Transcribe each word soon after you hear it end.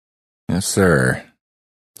Yes, sir.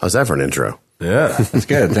 How's that for an intro? Yeah. That's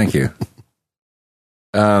good. Thank you.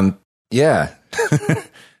 Yeah.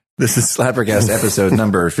 This is Slappercast episode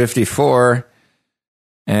number 54.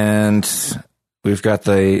 And we've got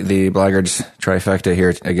the Bloggards trifecta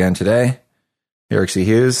here again today. Eric C.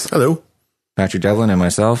 Hughes. Hello. Patrick Devlin and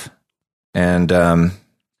myself. And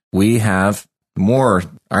we have more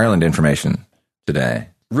Ireland information today.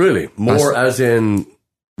 Really? More as in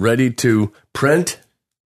ready to print?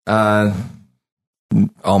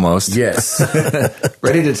 Almost. Yes.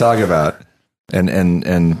 Ready to talk about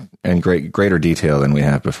and greater detail than we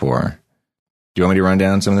have before. Do you want me to run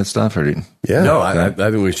down some of this stuff? Or Yeah. No, I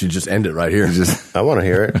think we should just end it right here. I want to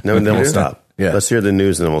hear it. No, then we'll stop. Yeah. Let's hear the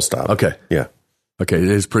news and then we'll stop. Okay. Yeah. Okay, it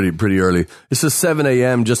is pretty early. This is 7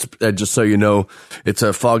 a.m. Just so you know, it's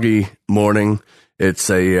a foggy morning. It's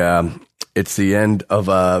the end of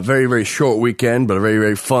a very, very short weekend, but a very,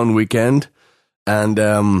 very fun weekend.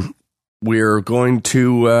 And we're going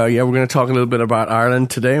to we're going to talk a little bit about Ireland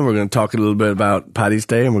today, and we're going to talk a little bit about Paddy's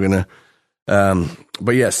Day, and we're going to.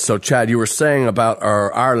 But yes, so Chad, you were saying about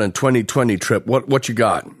our Ireland 2020 trip. What you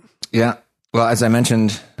got? Yeah. Well, as I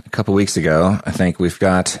mentioned a couple weeks ago, I think we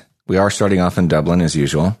are starting off in Dublin as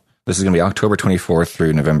usual. This is going to be October 24th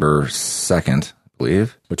through November 2nd, I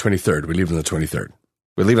believe. The 23rd. We leave on the 23rd.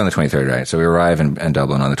 We leave on the 23rd, right? So we arrive in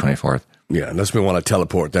Dublin on the 24th. Yeah, unless we want to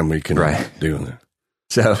teleport, then we can do that.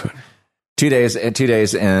 So 2 days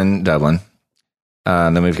in Dublin.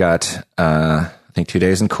 Then we've got, I think 2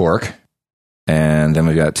 days in Cork. And then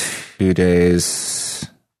we've got 2 days.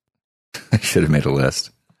 I should have made a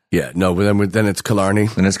list. Yeah, no, but then it's Killarney.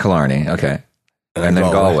 Then it's Killarney. Okay. And then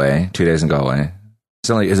Galway. 2 days in Galway.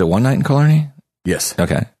 Is it one night in Killarney? Yes.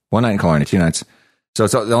 Okay. 1 night in Killarney, 2 nights. So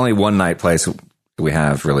it's the only one night place we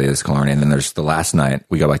have really is Killarney. And then there's the last night.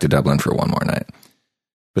 We go back to Dublin for one more night.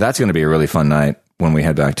 But that's going to be a really fun night when we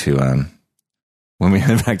head back to Dublin,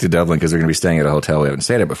 because we're going to be staying at a hotel we haven't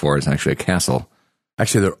stayed at before. It's actually a castle.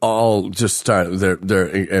 Actually, they're all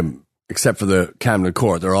they're except for the Camden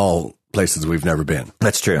Court, they're all places we've never been.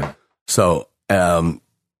 That's true. So, we're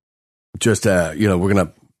going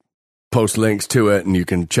to post links to it and you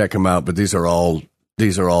can check them out. But these are all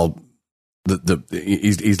easily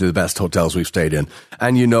the best hotels we've stayed in.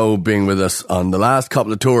 And, being with us on the last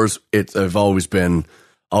couple of tours, have always been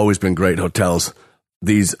great hotels.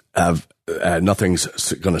 These have,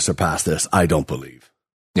 nothing's going to surpass this, I don't believe.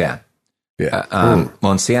 Yeah. Yeah.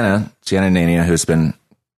 Well, and Sienna Nania, who's been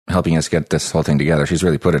helping us get this whole thing together, she's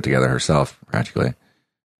really put it together herself, practically.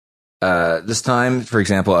 This time, for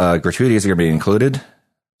example, gratuities are going to be included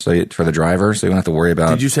for the driver, so you don't have to worry about...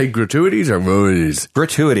 Did you say gratuities or roadies?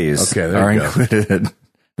 Gratuities included.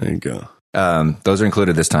 There you go. Those are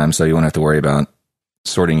included this time, so you won't have to worry about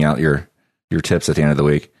sorting out your tips at the end of the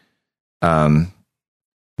week.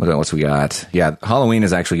 What else we got? Yeah, Halloween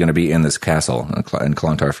is actually going to be in this castle, in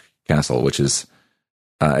Clontarf Castle, which is...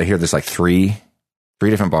 I hear there's like three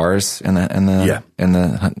different bars in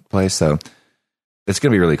the place, so... It's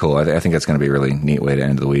going to be really cool. I think that's going to be a really neat way to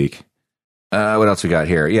end the week. What else we got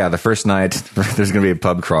here? Yeah, the first night, there's going to be a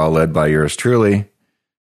pub crawl led by yours truly,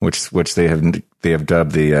 which they have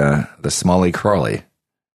dubbed the Smalley Crawley.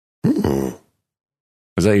 Was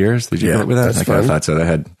that yours? Did you come up with that? I thought so.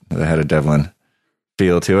 That had a Devlin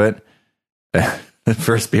feel to it. The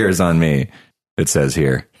first beer is on me, it says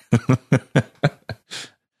here.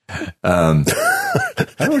 I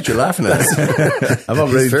don't know what you're laughing at. He's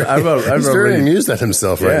very amused at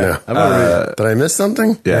himself right now. Did I miss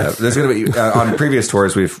something? Yeah, there's going to be on previous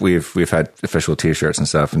tours we've had official T-shirts and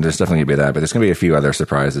stuff, and there's definitely going to be that. But there's going to be a few other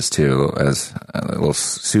surprises too, as little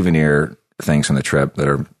souvenir things from the trip that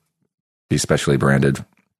are specially branded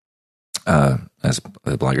as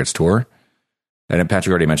the Bloggards tour. And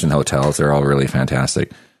Patrick already mentioned the hotels; they're all really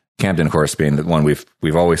fantastic. Camden, of course, being the one we've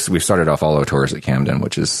started off all our tours at Camden,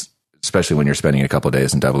 which is, especially when you're spending a couple of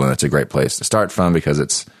days in Dublin, it's a great place to start from because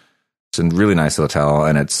it's a really nice hotel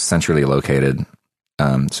and it's centrally located.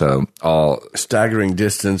 So all staggering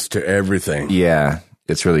distance to everything. Yeah,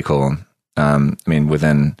 it's really cool.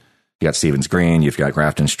 You got Stephen's Green, you've got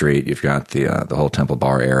Grafton Street, you've got the whole Temple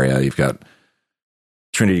Bar area, you've got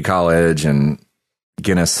Trinity College and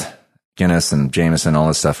Guinness and Jameson. All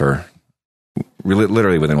this stuff are really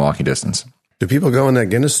literally within walking distance. Do people go in that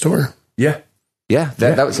Guinness store? Yeah. Yeah,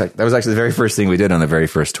 that was actually the very first thing we did on the very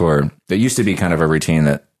first tour. It used to be kind of a routine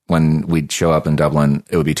that when we'd show up in Dublin,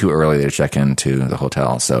 it would be too early to check into the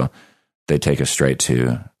hotel, so they'd take us straight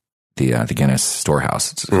to the Guinness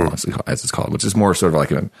Storehouse, as it's called, which is more sort of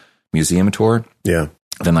like a museum tour,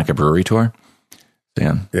 than like a brewery tour.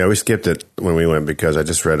 So, yeah, we skipped it when we went because I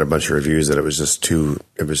just read a bunch of reviews that it was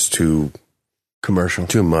too commercial,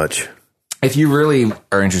 too much. if you really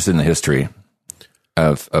are interested in the history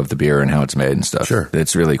of the beer and how it's made and stuff, sure,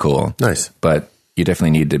 it's really cool. Nice, but you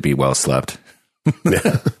definitely need to be well slept.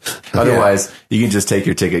 Otherwise, you can just take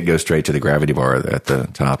your ticket, go straight to the Gravity Bar at the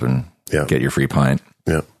top, and get your free pint.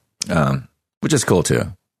 Yeah, which is cool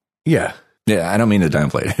too. Yeah, I don't mean to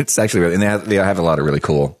downplay it. It's actually really, and they have a lot of really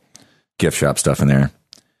cool gift shop stuff in there.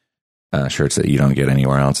 Shirts that you don't get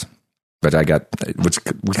anywhere else. But I got, which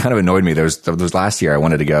kind of annoyed me. There was last year I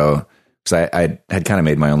wanted to go because I had kind of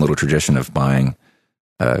made my own little tradition of buying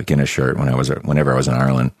a Guinness shirt whenever I was in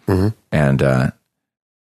Ireland, and.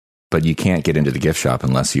 But you can't get into the gift shop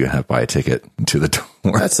unless you buy a ticket to the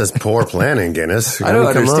door. That's just poor planning, Guinness. I don't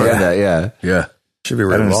understand that. Yeah. Should be a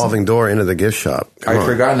revolving door into the gift shop. I'd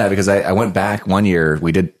forgotten that because I went back one year.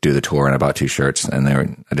 We did do the tour and I bought 2 shirts and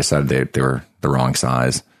I decided they were the wrong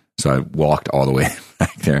size. So I walked all the way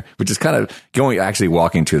back there, which is kind of actually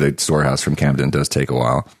walking to the storehouse from Camden does take a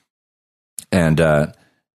while. And,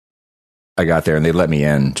 I got there and they let me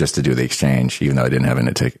in just to do the exchange, even though I didn't have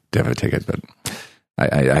a ticket, but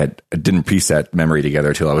I didn't piece that memory together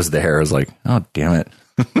until I was there. I was like, oh, damn it.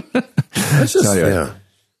 That's just,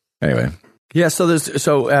 Anyway. Yeah. So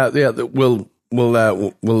we'll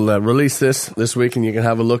release this week and you can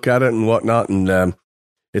have a look at it and whatnot. And,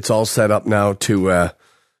 it's all set up now to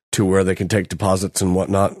where they can take deposits and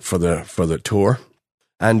whatnot for the tour.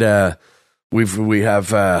 And, we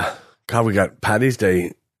got Paddy's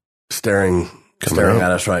Day staring at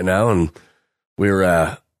us right now. And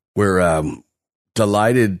we're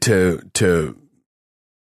delighted to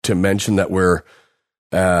mention that we're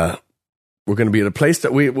going to be at a place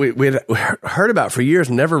that we had heard about for years,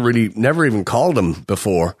 never even called them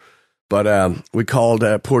before, but we called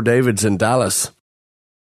Poor David's in Dallas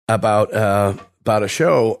about a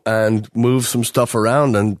show and moved some stuff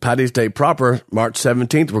around. And Paddy's Day proper, March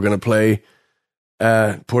 17th, we're going to play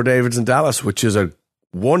Poor David's in Dallas, which is a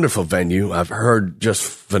wonderful venue. I've heard just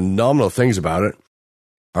phenomenal things about it.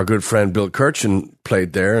 Our good friend Bill Kirchen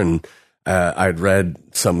played there, and I'd read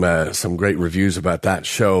some great reviews about that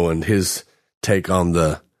show, and his take on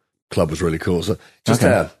the club was really cool. So just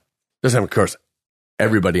of course,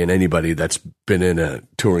 everybody and anybody that's been in a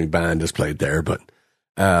touring band has played there, but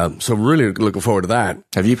so really looking forward to that.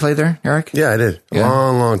 Have you played there, Eric? Yeah, I did. A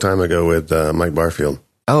long time ago with Mike Barfield.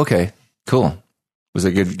 Oh, okay. Cool. Was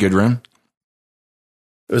it good room?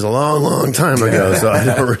 It was a long time ago, so I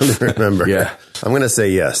don't really remember. Yeah. I'm going to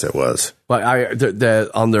say yes, it was. Well,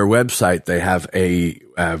 on their website, they have a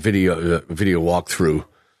video walkthrough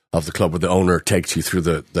of the club where the owner takes you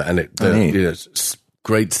through it's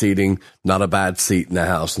great seating, not a bad seat in the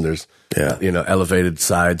house, and there's elevated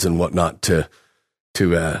sides and whatnot to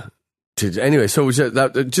anyway. So it was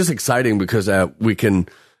just exciting because we can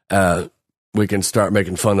start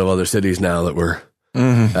making fun of other cities now that we're.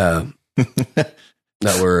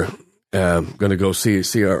 That we're going to go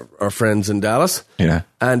see our friends in Dallas. Yeah.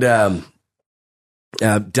 And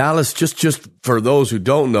Dallas, just for those who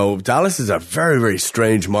don't know, Dallas is a very, very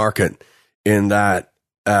strange market in that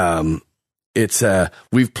it's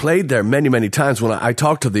we've played there many, many times. When I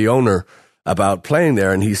talked to the owner about playing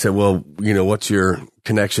there, and he said, well, what's your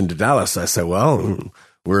connection to Dallas? I said, well,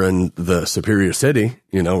 we're in the Superior City.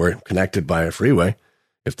 We're connected by a freeway,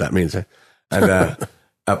 if that means it. And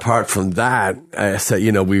apart from that, I said,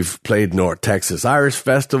 we've played North Texas Irish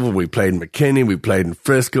Festival. We played in McKinney. We played in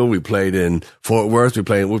Frisco. We played in Fort Worth. We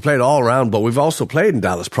played all around, but we've also played in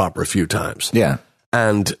Dallas proper a few times. Yeah.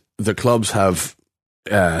 And the clubs have,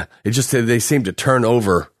 they seem to turn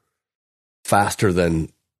over faster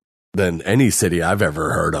than any city I've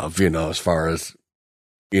ever heard of, as far as,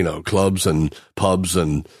 clubs and pubs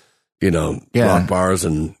and, rock bars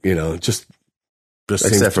and, just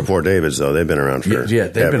except for Poor David's, though. They've been around for... Yeah,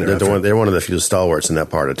 they've been around. They're one of the few stalwarts in that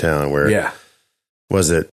part of town where...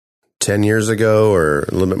 Was it 10 years ago or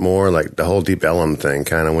a little bit more? Like, the whole Deep Ellum thing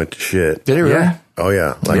kind of went to shit. Did it really? Yeah. Oh,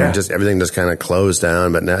 yeah. Everything just kind of closed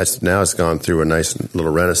down, but now it's gone through a nice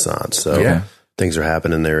little renaissance. So things are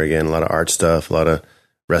happening there again. A lot of art stuff, a lot of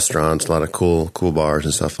restaurants, a lot of cool bars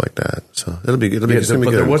and stuff like that. So it'll be good. But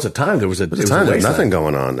there was a time. There was nothing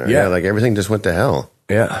going on there. Yeah, like everything just went to hell.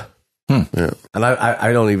 Yeah. Yeah. And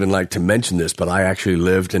I don't even like to mention this, but I actually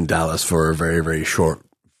lived in Dallas for a very, very short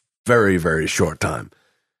time.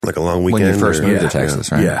 Like a long weekend? When you first moved to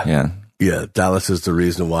Texas, right? Yeah. Dallas is the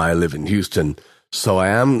reason why I live in Houston. So I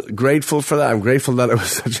am grateful for that. I'm grateful that it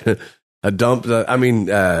was such a dump. I'm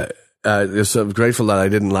grateful that I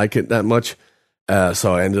didn't like it that much.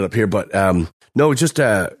 So I ended up here. But no, just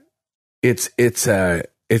it's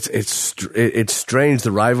strange.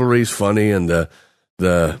 The rivalry is funny, and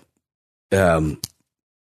the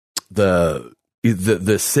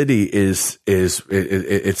the city is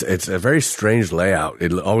it's a very strange layout.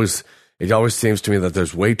 It always seems to me that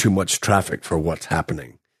there's way too much traffic for what's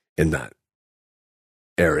happening in that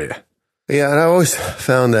area. Yeah, and I always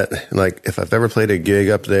found that, like, if I've ever played a gig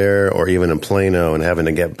up there or even in Plano and having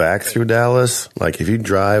to get back through Dallas, like, if you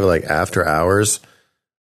drive, like, after hours,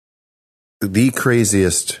 the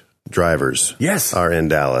craziest drivers are in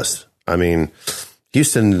Dallas. I mean,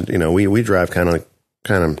 Houston, you know, we drive kind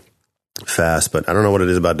of fast, but I don't know what it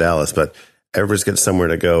is about Dallas, but everybody's got somewhere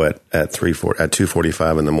to go at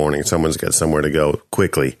 2:45 in the morning. Someone's got somewhere to go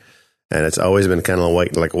quickly. And it's always been kind of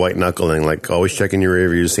white knuckling, like always checking your rear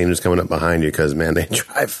view, seeing who's coming up behind you, because, man, they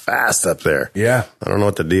drive fast up there. Yeah. I don't know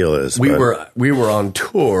what the deal is. We were on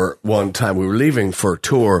tour one time. We were leaving for a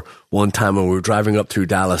tour one time when we were driving up through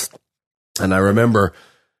Dallas. And I remember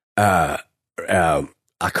a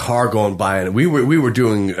car going by, and we were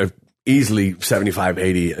doing easily 75,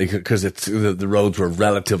 80 because the roads were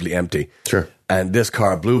relatively empty. Sure. And this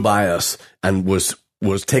car blew by us and was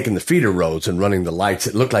taking the feeder roads and running the lights.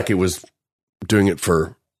 It looked like it was doing it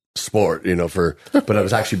for sport, you know, but I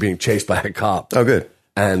was actually being chased by a cop. Oh, good.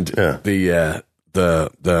 And the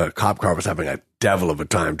cop car was having a devil of a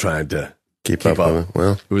time trying to keep up.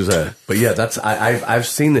 Well, it was but yeah, I've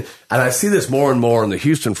seen it, and I see this more and more on the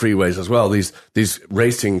Houston freeways as well. These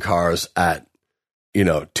racing cars at, you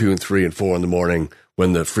know, 2 and 3 and 4 in the morning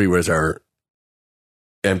when the freeways are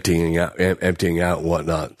emptying out and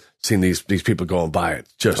whatnot. Seeing these people going by at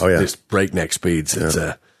just this breakneck speeds. It's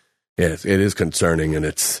it is concerning, and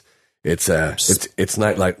it's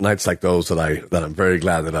nights like those that I'm very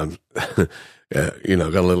glad that I'm you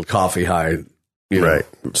know, got a little coffee high, you know,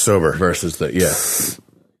 sober versus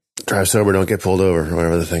drive sober, don't get pulled over,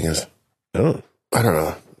 whatever the thing is. Oh, I don't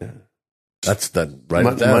know. Yeah. That's that right.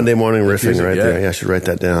 Monday morning riffing right there. Yeah, I should write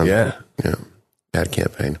that down. Yeah. Bad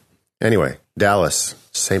campaign. Anyway, Dallas,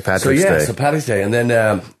 St. Patrick's Day. St. Patrick's Day, and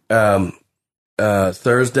then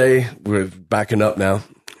Thursday we're backing up now,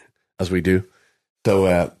 as we do.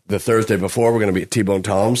 So the Thursday before we're going to be at T-Bone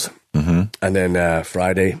Tom's, and then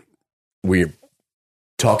Friday we're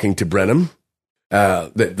talking to Brenham.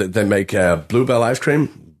 They make Bluebell ice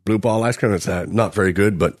cream. Blue Ball ice cream. It's not very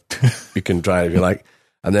good, but you can try it if you like.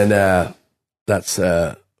 And then that's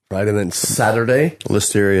Friday. And then Saturday,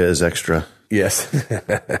 Listeria is extra. Yes.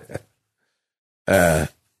 It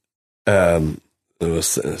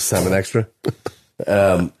was salmon extra.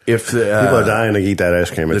 If people are dying to eat that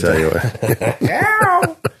ice cream, I tell you what.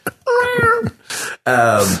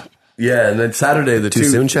 Yeah, and then Saturday Too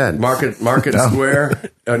soon, Chad. Market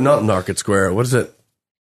Square, not Market Square. What is it?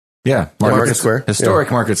 Yeah, Market Square,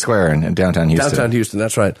 historic Market Square in downtown Houston. Downtown Houston,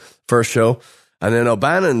 that's right. First show, and then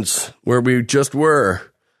O'Bannon's, where we just were.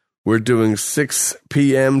 We're doing 6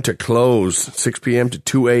 p.m. to close, 6 p.m. to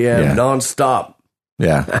 2 a.m. nonstop.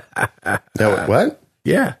 Yeah. What?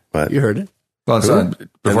 Yeah. What? You heard it. Well, so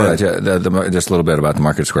before that, just a little bit about the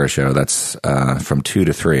Market Square show. That's from 2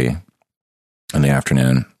 to 3 in the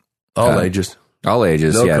afternoon. All ages. All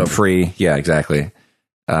ages, no cover. Free. Yeah, exactly.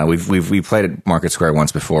 We played at Market Square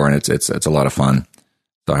once before, and it's a lot of fun.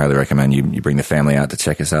 So I highly recommend you bring the family out to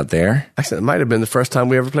check us out there. Actually, it might have been the first time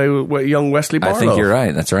we ever played with young Wesley Barlow. I think you're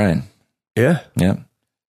right. That's right. Yeah. Yeah.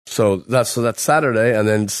 So that's Saturday, and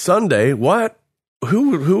then Sunday. What?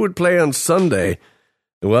 Who would play on Sunday?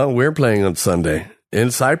 Well, we're playing on Sunday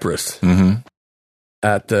in Cypress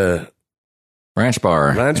at the Ranch Bar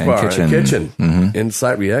and Kitchen in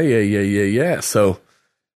Cypress. Yeah. So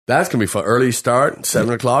that's gonna be fun. Early start,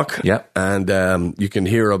 7 o'clock. Yep. And you can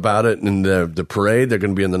hear about it in the parade. They're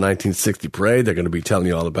going to be in the 1960 parade. They're going to be telling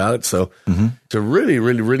you all about it. So it's a really,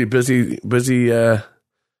 really, really busy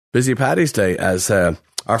Paddy's Day, as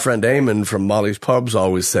our friend Eamon from Molly's Pubs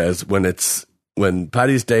always says. When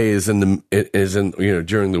Paddy's Day is in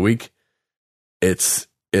during the week, it's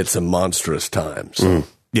a monstrous time. So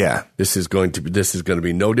yeah, this is going to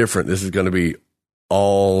be no different. This is going to be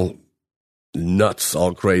all nuts,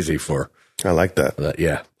 all crazy for. I like that.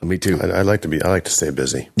 Yeah, me too. I like to stay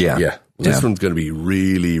busy. Yeah. This one's going to be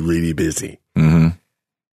really, really busy.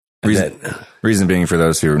 Reason being, for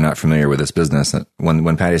those who are not familiar with this business, that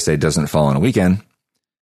when Paddy's Day doesn't fall on a weekend,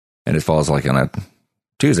 and it falls like on a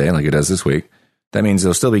Tuesday, like it does this week, that means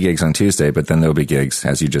there'll still be gigs on Tuesday, but then there'll be gigs,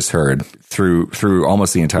 as you just heard, through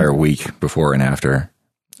almost the entire week before and after,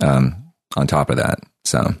 on top of that.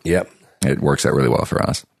 So it works out really well for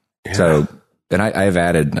us. Yeah. So, and I've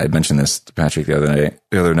added, I mentioned this to Patrick the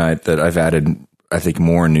other night, that I've added, I think,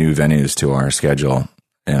 more new venues to our schedule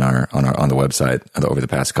on the website over the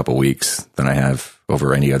past couple of weeks than I have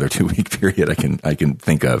over any other 2-week period I can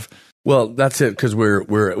think of. Well, that's it, because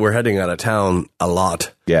we're heading out of town a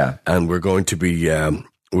lot. Yeah, and we're going to be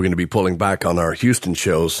pulling back on our Houston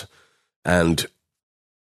shows, and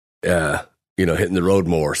hitting the road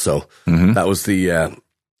more. So that was the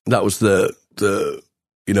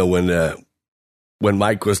when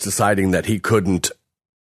Mike was deciding that he couldn't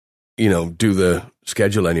do the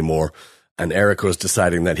schedule anymore, and Eric was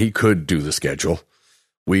deciding that he could do the schedule.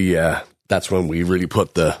 That's when we really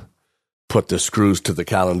put the screws to the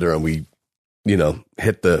calendar, and we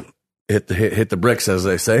hit the bricks, as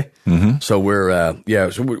they say. So we're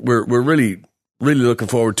really looking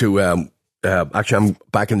forward to actually, I'm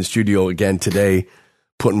back in the studio again today,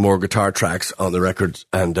 putting more guitar tracks on the records,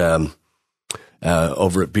 and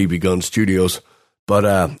over at BB Gun Studios. But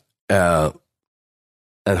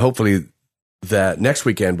and hopefully that next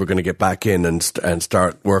weekend we're going to get back in and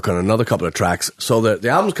start work on another couple of tracks. So the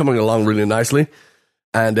album's coming along really nicely.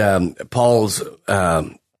 And Paul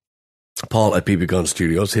at BB Gun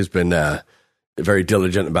Studios, he's been very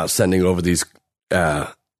diligent about sending over these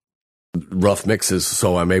rough mixes,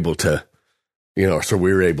 so I'm able to, so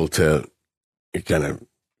we're able to kind of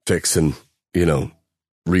fix and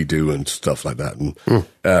redo and stuff like that.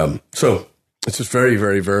 And so it's just very,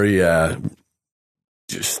 very, very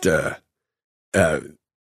it's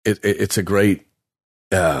a great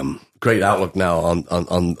outlook now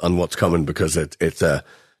on what's coming, because it's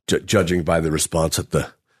judging by the response at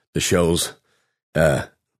the shows,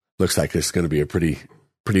 looks like it's going to be a pretty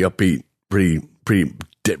upbeat,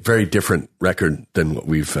 very different record than what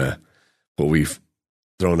we've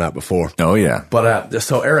thrown out before. Oh yeah. But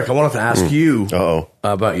so Eric, I wanted to ask you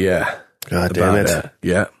about God damn it.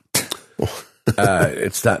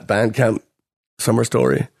 It's that Bandcamp Summer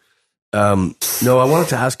Story. No, I wanted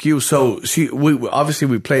to ask you. So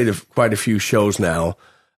we played quite a few shows now,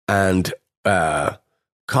 and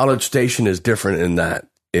College Station is different in that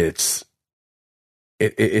it's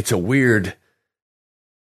a weird.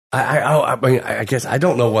 I mean, I guess I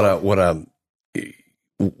don't know what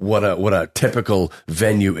a typical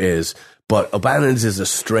venue is, but O'Bannon's is a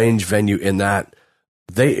strange venue in that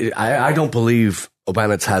I don't believe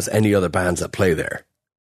O'Bannon's has any other bands that play there.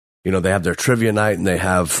 They have their trivia night, and they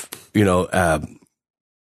have beer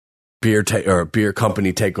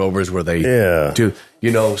company takeovers where they do.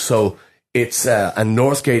 So it's and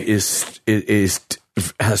Northgate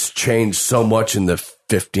has changed so much in the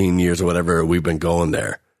 15 years or whatever we've been going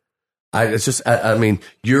there. I mean,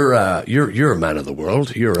 you're a man of the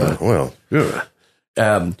world.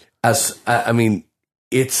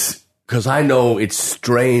 It's because I know it's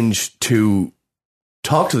strange to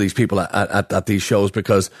talk to these people at these shows,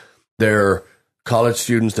 because they're college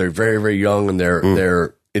students. They're very, very young, and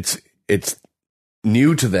it's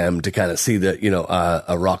new to them to kind of see that,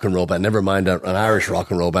 a rock and roll band, never mind an Irish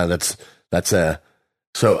rock and roll band.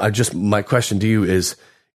 So my question to you is,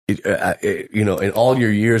 in all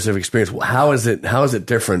your years of experience, how is it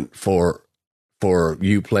different for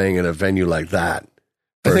you playing in a venue like that?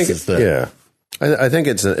 I think it's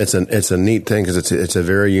a neat thing, because it's a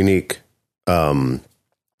very unique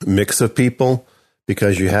mix of people,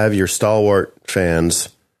 because you have your stalwart fans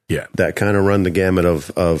that kind of run the gamut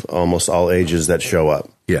of almost all ages that show up.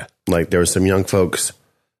 Yeah. Like there were some young folks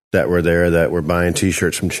that were there that were buying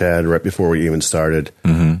T-shirts from Chad right before we even started.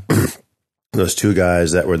 Those two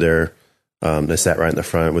guys that were there, they sat right in the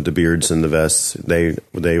front with the beards and the vests. They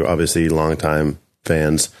were obviously longtime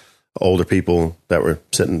fans. Older people that were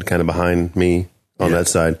sitting kind of behind me on that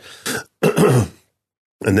side.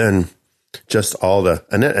 And then just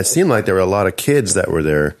and then it seemed like there were a lot of kids that were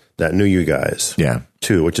there that knew you guys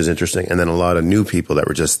too, which is interesting. And then a lot of new people that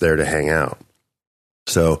were just there to hang out.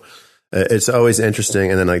 So it's always interesting.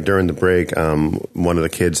 And then like during the break, one of the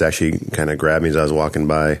kids actually kind of grabbed me as I was walking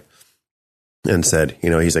by and said,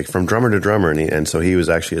 he's like, from drummer to drummer. And so he was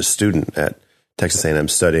actually a student at Texas A&M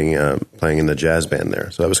studying, playing in the jazz band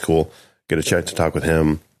there. So that was cool. Get a chance to talk with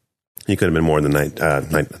him. He could have been more than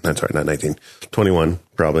 21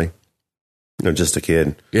 probably. Just a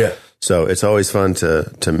kid. Yeah. So it's always fun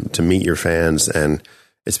to meet your fans. And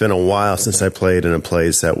it's been a while since I played in a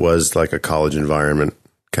place that was like a college environment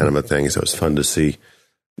kind of a thing. So it's fun to see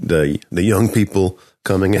the young people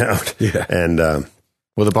coming out. Yeah. And,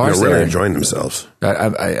 well, the bars really there, enjoying themselves.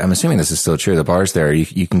 I'm assuming this is still true. The bars there,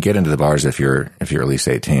 you can get into the bars if you're at least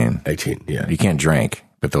 18. 18, yeah. You can't drink,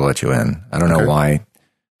 but they'll let you in. I don't know why.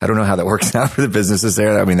 I don't know how that works out for the businesses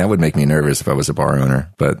there. I mean, that would make me nervous if I was a bar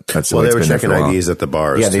owner. But that's the way it's been there for a while. They were checking IDs at the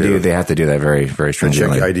bars. Yeah, they do. They have to do that very, very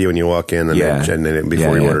stringently. They check your ID when you walk in, and then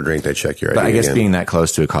before you order a drink, they check your ID. But I guess being that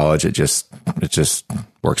close to a college, it just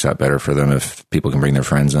works out better for them if people can bring their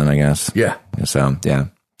friends in, I guess. Yeah. So, yeah.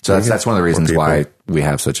 So that's one of the reasons why we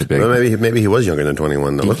have such a big. Well, maybe he was younger than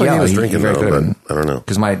 21 though. Looked like he was drinking though, but I don't know.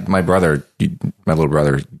 Because my little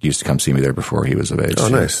brother used to come see me there before he was of age. Oh,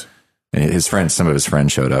 nice. And some of his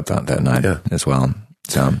friends showed up that night as well.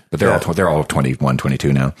 So, but they're all 21,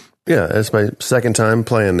 22 now. Yeah, it's my second time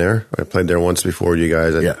playing there. I played there once before you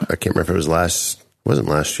guys. I can't remember if it wasn't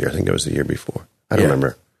last year. I think it was the year before. I don't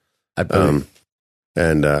remember.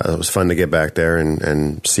 And it was fun to get back there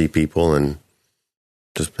and see people and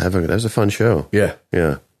just that was a fun show. Yeah.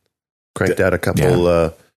 Yeah. Cranked out a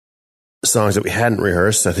couple songs that we hadn't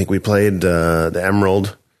rehearsed. I think we played the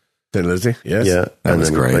Emerald. Thin Lizzy? Yes. Yeah. That was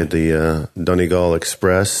great. We played the Donegal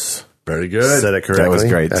Express. Very good. Said it correctly. That was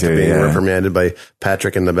great after too. Being reprimanded by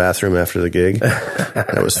Patrick in the bathroom after the gig.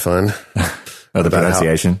 That was fun. The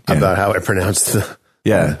pronunciation. About how I pronounced the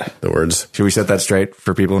words. Should we set that straight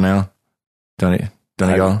for people now? Donegal?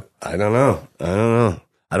 I don't know.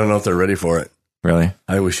 I don't know if they're ready for it. Really?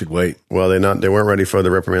 I think we should wait. Well, they weren't ready for the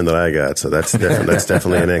reprimand that I got, so that's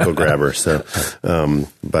definitely an ankle grabber. So,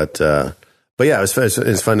 but yeah,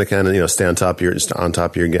 it's fun to kind of stay on top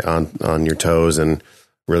of your toes and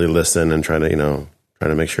really listen and try to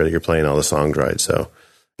make sure that you're playing all the songs right. So,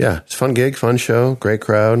 yeah, it's a fun gig, fun show, great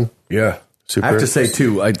crowd. Yeah, super. I have to say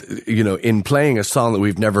too, in playing a song that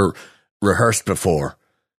we've never rehearsed before,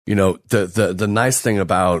 the nice thing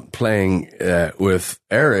about playing with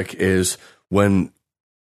Eric is when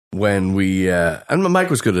we and Mike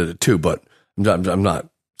was good at it too, but I'm not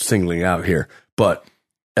singling out here. But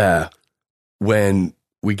when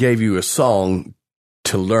we gave you a song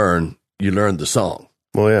to learn, you learned the song.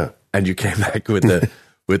 Well, yeah, and you came back with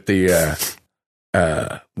with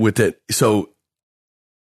it. So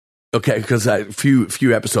okay, because a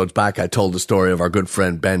few episodes back, I told the story of our good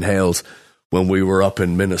friend Ben Hales when we were up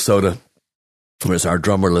in Minnesota. It was our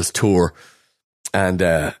drummerless tour, and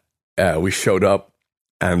we showed up.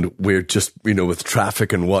 And we're just, with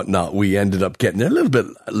traffic and whatnot, we ended up getting there a little bit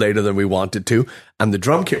later than we wanted to. And the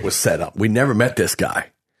drum kit was set up. We never met this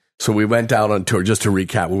guy. So we went out on tour, just to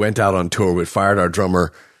recap, we went out on tour. We fired our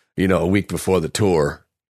drummer, a week before the tour.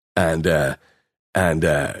 And that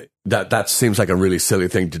seems like a really silly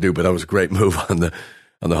thing to do, but that was a great move on the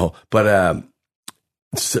whole. But,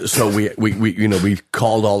 so we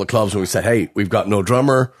called all the clubs and we said, hey, we've got no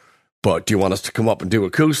drummer. But do you want us to come up and do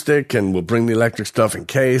acoustic, and we'll bring the electric stuff in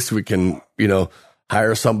case we can,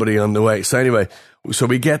 hire somebody on the way. So anyway, so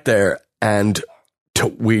we get there and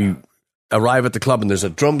we arrive at the club and there's a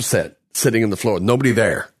drum set sitting on the floor. Nobody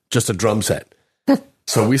there, just a drum set.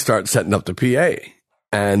 So we start setting up the PA,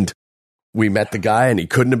 and we met the guy, and he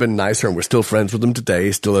couldn't have been nicer, and we're still friends with him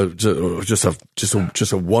today. Still just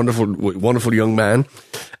a wonderful young man.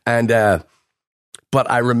 And, but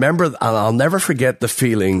I remember, and I'll never forget the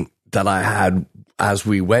feeling that I had as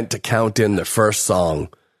we went to count in the first song,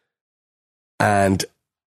 and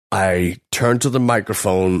I turned to the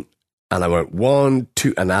microphone and I went 1,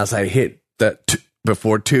 2, and as I hit that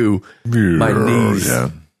before 2, my knees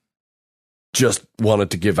just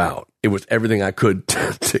wanted to give out. It was everything I could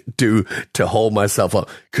to do to hold myself up,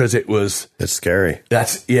 because it's scary.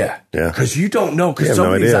 Yeah. Because you don't know, because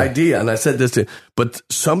somebody's idea, and I said this but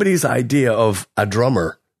somebody's idea of a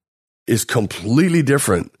drummer is completely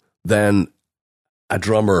different than a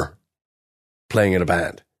drummer playing in a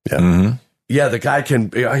band. Yeah. Mm-hmm. Yeah, the guy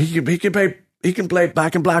can play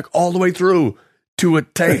Back in Black all the way through to a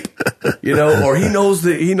tape, or he knows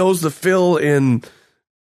the fill in,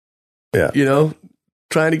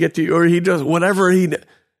 trying to get to you, or he does whatever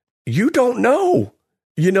you don't know,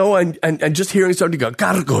 and just hearing somebody go,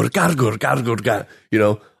 gotta go,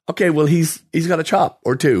 okay, well, he's got a chop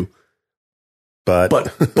or two.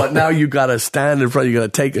 But now you got to stand in front. You got to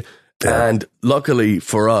take it. Yeah. And luckily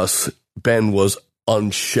for us, Ben was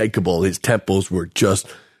unshakable. His tempos were just,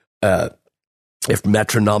 if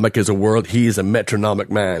metronomic is a word, he is a metronomic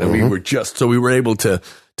man. And we were able to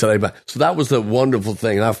lay back. So that was the wonderful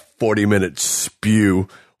thing. That 40-minute spew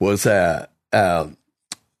was,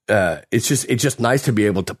 it's just nice to be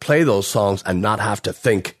able to play those songs and not have to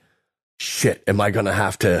think, shit, am I going to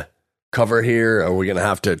have to cover here? Are we going to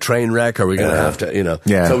have to train wreck? Are we going to have to,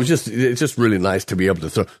 Yeah. So it's just really nice to be able to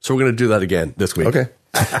throw. So we're going to do that again this week. Okay.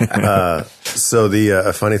 So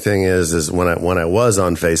the funny thing is when I was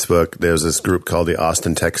on Facebook, there was this group called the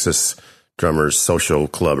Austin, Texas Drummers Social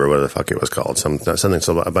Club, or whatever the fuck it was called. Something.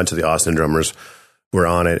 So a bunch of the Austin drummers were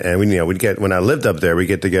on it, and we'd get, when I lived up there, we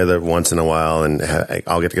get together once in a while, and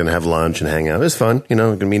I'll get together and have lunch and hang out. It was fun, we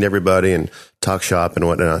can meet everybody and talk shop and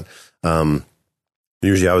whatnot.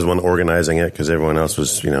 Usually I was the one organizing it because everyone else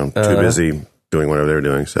was, too busy doing whatever they were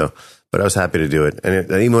doing. So, but I was happy to do it. And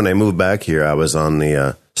even when I moved back here, I was on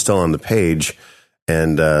still on the page,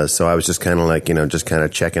 And so I was just kind of like, just kind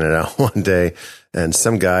of checking it out one day. And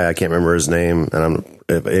some guy, I can't remember his name, and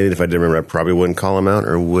if I did remember, I probably wouldn't call him out,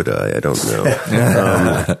 or would I? I don't know.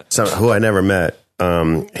 Who I never met,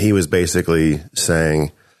 he was basically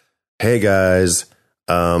saying, hey guys,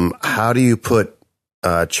 how do you put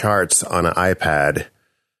charts on an iPad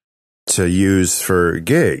to use for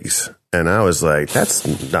gigs? And I was like,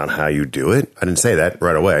 that's not how you do it. I didn't say that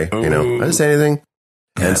right away. I didn't say anything.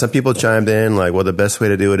 And some people chimed in like, well, the best way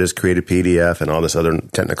to do it is create a PDF and all this other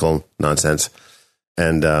technical nonsense.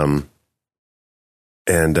 And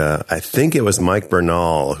I think it was Mike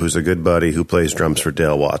Bernal, who's a good buddy who plays drums for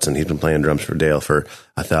Dale Watson. He's been playing drums for Dale for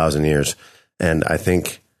 1,000 years. And I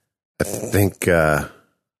think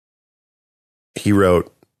he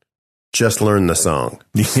wrote, just learn the song.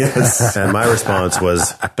 Yes. And my response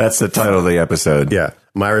was, that's the title of the episode. Yeah.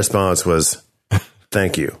 My response was,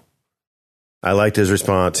 thank you. I liked his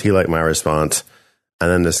response. He liked my response.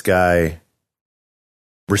 And then this guy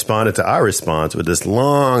responded to our response with this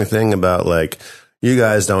long thing about like, you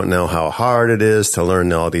guys don't know how hard it is to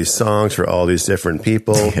learn all these songs for all these different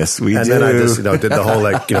people. Yes, we do. And then I just, did the whole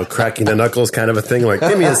like, cracking the knuckles kind of a thing. Like,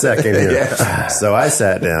 give me a second here. Yeah. So I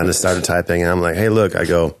sat down and started typing. And I'm like, hey, look, I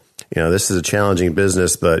go, this is a challenging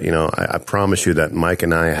business, but, I promise you that Mike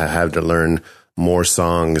and I have to learn more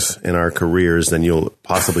songs in our careers than you'll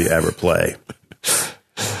possibly ever play.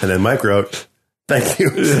 And then Mike wrote, thank you.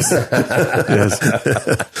 Yes.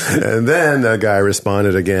 And then the guy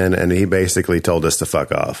responded again, and he basically told us to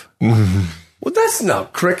fuck off. Well, that's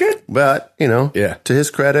not cricket. But, to his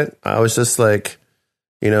credit, I was just like,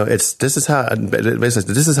 this is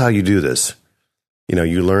how you do this.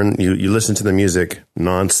 You learn, you listen to the music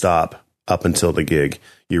nonstop up until the gig.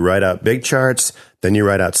 You write out big charts, then you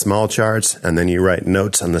write out small charts, and then you write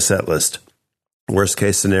notes on the set list. Worst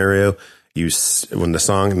case scenario, when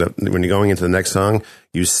you're going into the next song,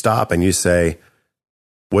 you stop and you say,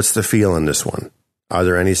 what's the feel in this one? Are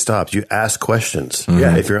there any stops? You ask questions. Mm-hmm.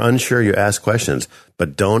 Yeah. If you're unsure, you ask questions,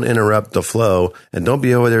 but don't interrupt the flow, and don't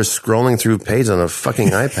be over there scrolling through pages on a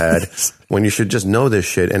fucking iPad when you should just know this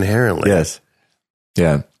shit inherently. Yes.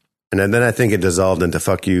 Yeah. And then I think it dissolved into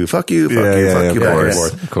fuck you, back and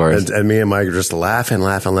forth. Of course. And me and Mike were just laughing.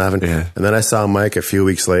 Yeah. And then I saw Mike a few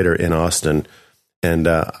weeks later in Austin. And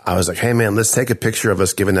I was like, hey, man, let's take a picture of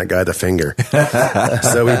us giving that guy the finger.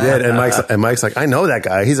 So we did. And Mike's like, I know that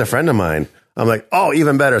guy. He's a friend of mine. I'm like, oh,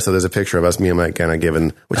 even better. So there's a picture of us, me and Mike, kind of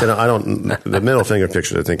giving, which I don't, the middle finger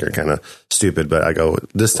pictures I think are kind of stupid, but I go,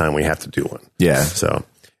 this time we have to do one. Yeah. So,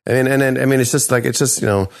 and it's just,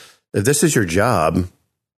 if this is your job,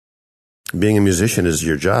 being a musician is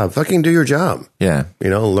your job, fucking do your job. Yeah.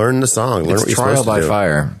 Learn the song. Learn what you're trial supposed to by do.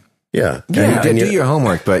 Fire. Yeah. And do your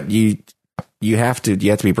homework, but you have to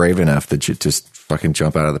be brave enough that you just fucking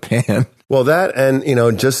jump out of the pan. Well, that, and,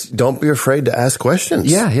 just don't be afraid to ask questions.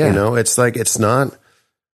 Yeah. It's like, it's not,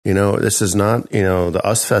 this is not, the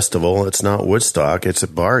US Festival. It's not Woodstock. It's a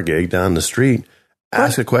bar gig down the street.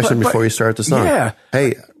 Ask a question before you start the song. Yeah.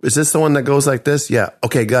 Hey, is this the one that goes like this? Yeah.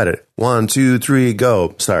 Okay, got it. 1, 2, 3,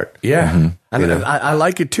 go. Start. Yeah. Mm-hmm. And I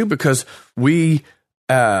like it too, because we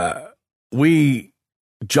jump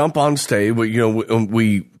on stage. We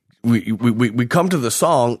come to the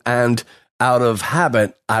song, and out of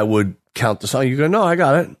habit, I would count the song. You go, no, I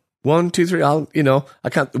got it. 1, 2, 3. I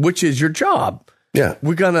count, which is your job. Yeah.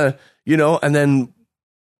 We're gonna, and then,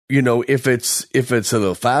 if it's a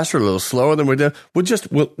little faster, a little slower than we're doing,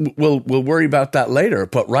 we'll worry about that later.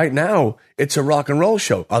 But right now, it's a rock and roll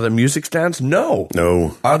show. Are there music stands? No.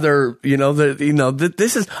 Are there,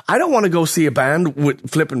 this is, I don't want to go see a band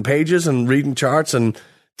with flipping pages and reading charts, and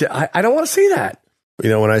I don't want to see that.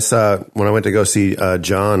 When I went to go see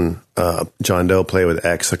John Doe play with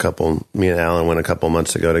X me and Alan went a couple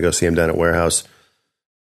months ago to go see him down at Warehouse.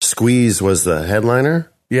 Squeeze was the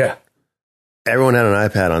headliner. Yeah. Everyone had an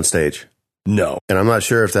iPad on stage. No. And I'm not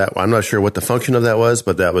sure what the function of that was,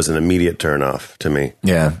 but that was an immediate turnoff to me.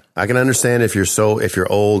 Yeah. I can understand if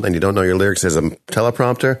you're old and you don't know your lyrics as a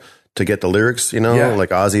teleprompter to get the lyrics, like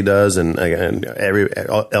Ozzy does, and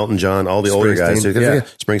Elton John, all the older guys do. Yeah.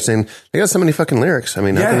 Springsteen, they got so many fucking lyrics. I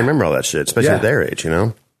mean, how can they remember all that shit, especially at their age,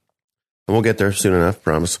 And we'll get there soon enough,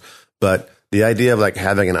 promise. But the idea of like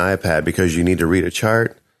having an iPad because you need to read a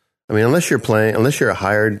chart, I mean, unless you're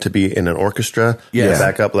hired to be in an orchestra,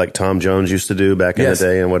 back up like Tom Jones used to do back in the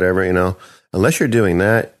day and whatever, unless you're doing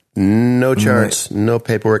that, no charts, no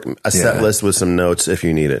paperwork, a set list with some notes if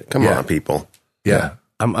you need it. Come on, people. Yeah.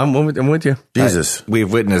 I'm with you. Jesus. We've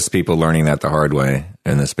witnessed people learning that the hard way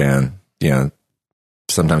in this band,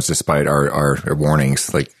 sometimes despite our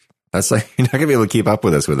warnings, like that's like, you're not gonna be able to keep up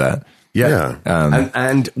with us with that. Yeah.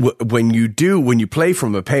 When you play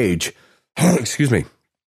from a page, excuse me,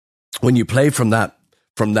 when you play from that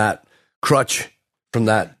crutch, from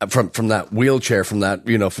that wheelchair, from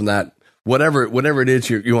that whatever it is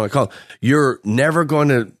you want to call it, you're never going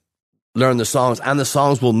to learn the songs, and the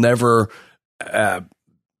songs will never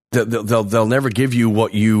they'll never give you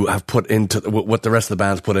what you have put into what the rest of the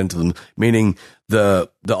band's put into them. Meaning the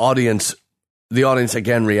audience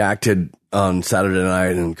again reacted on Saturday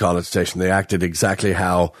night in College Station. They acted exactly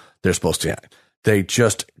how they're supposed to act. They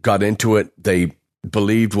just got into it. They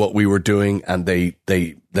believed what we were doing, and they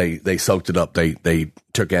soaked it up. They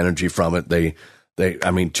took energy from it.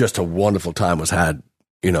 I mean, just a wonderful time was had,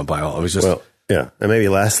 by all. It was just. Well, yeah. And maybe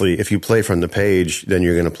lastly, if you play from the page, then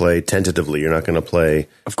you're going to play tentatively. You're not going to play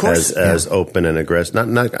of course, as open and aggressive.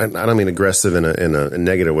 Not, I don't mean aggressive in a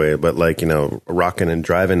negative way, but like, rocking and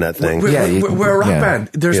driving that thing. We're a rock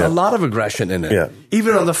band. There's a lot of aggression in it. Yeah.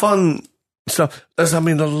 Even on the fun stuff. There's a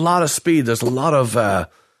lot of speed. There's a lot of,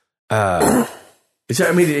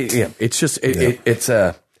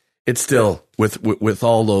 it's still with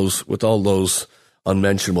all those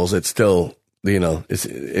unmentionables. It's still,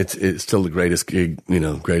 it's still the greatest gig,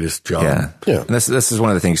 greatest job. Yeah. And this is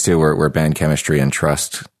one of the things too, where band chemistry and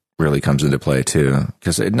trust really comes into play too.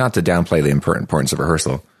 Because not to downplay the importance of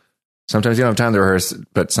rehearsal. Sometimes you don't have time to rehearse,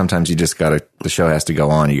 but sometimes you just the show has to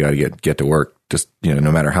go on. You got to get to work. Just,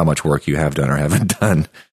 no matter how much work you have done or haven't done.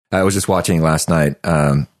 I was just watching last night,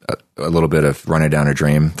 a little bit of Running Down a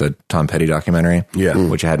Dream, the Tom Petty documentary. Yeah.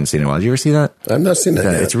 Which I hadn't seen in a while. Did you ever see that? I've not seen that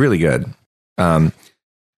yet. It's really good.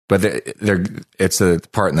 But it's a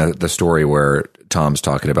part in the story where Tom's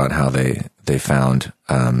talking about how they found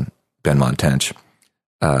Benmont Tench,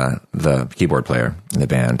 the keyboard player in the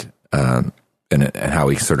band, and how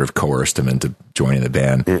he sort of coerced him into joining the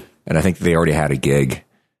band. Mm. And I think they already had a gig,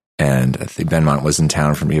 and I think Benmont was in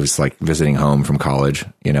town he was like visiting home from college.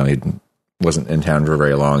 He wasn't in town for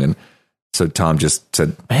very long, and so Tom just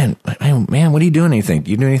said, "Man, what are you doing? Anything?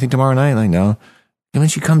 You do anything tomorrow night?" Like, no. Why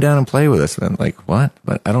don't you come down and play with us? And I'm like, what?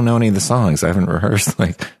 But I don't know any of the songs. I haven't rehearsed.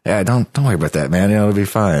 Like, yeah, don't worry about that, man. It'll be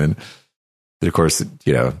fine. And of course, he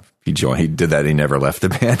did that. And he never left the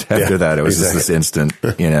band after that. It was just this instant,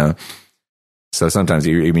 So sometimes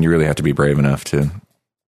you really have to be brave enough to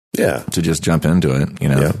just jump into it.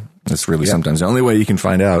 Yeah. It's really sometimes the only way you can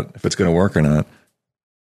find out if it's going to work or not.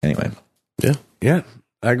 Anyway. Yeah. Yeah.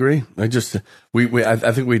 I agree. I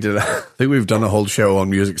think we've done a whole show on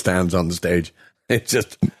music stands on the stage. It's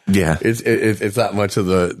just, it's that much of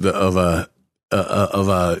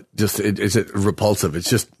is it repulsive? It's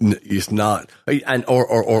just, it's not, and,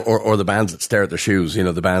 or the bands that stare at their shoes,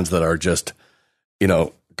 the bands that are just,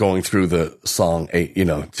 going through the song,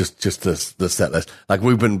 just the set list. Like,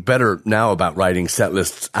 we've been better now about writing set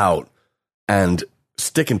lists out and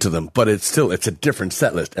sticking to them, but it's a different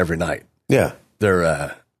set list every night. Yeah.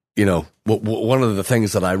 They're, one of the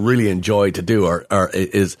things that I really enjoy to do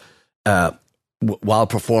is while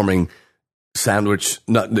performing not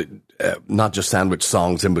just sandwich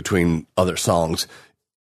songs in between other songs,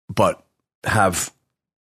 but have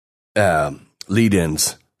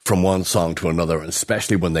lead-ins from one song to another, and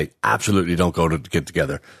especially when they absolutely don't get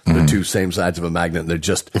together. Mm-hmm. They're two same sides of a magnet. And they're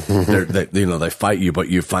just they fight you, but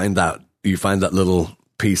you find that little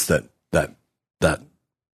piece that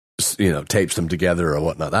tapes them together or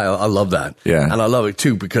whatnot. I love that. Yeah, and I love it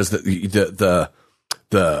too because the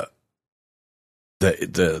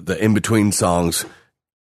in between songs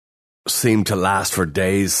seem to last for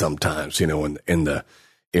days sometimes.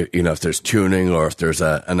 If there's tuning or if there's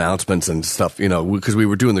announcements and stuff. Because we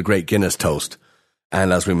were doing the Great Guinness Toast,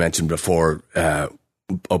 and as we mentioned before,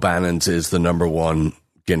 O'Bannon's is the number one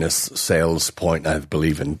Guinness sales point, I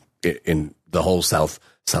believe, in the whole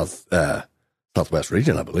southwest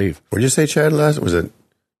region, I believe. What did you say, Chad? Last was it?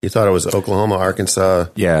 You thought it was Oklahoma, Arkansas,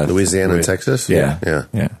 Louisiana, and Texas? Yeah.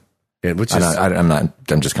 Which is, I'm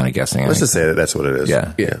just kind of guessing. Let's just say that that's what it is.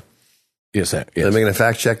 Yeah. Yes. They're making a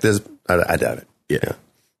fact check this. I doubt it. Yeah.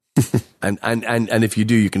 and if you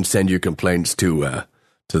do, you can send your complaints to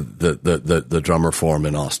the drummer forum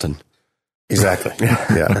in Austin. Exactly.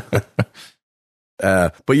 Yeah.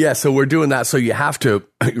 But yeah, so we're doing that. So you have to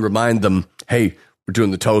remind them, hey, we're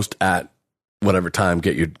doing the toast at whatever time.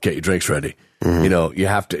 Get your drinks ready. Mm-hmm. You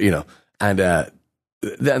have to,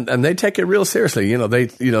 and they take it real seriously. So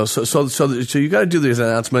you got to do these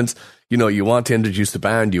announcements. You want to introduce the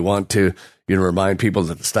band. You want to, remind people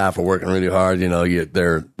that the staff are working really hard.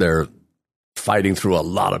 They're fighting through a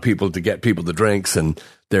lot of people to get people the drinks, and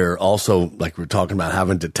they're also, like we're talking about,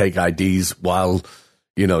 having to take IDs while,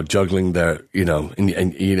 juggling their,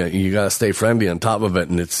 and you got to stay friendly on top of it.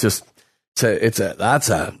 And it's that's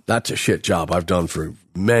a shit job I've done for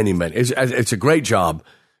many. It's a great job,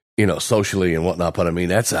 socially and whatnot. But I mean,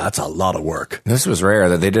 that's a lot of work. This was rare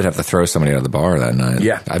that they did have to throw somebody out of the bar that night.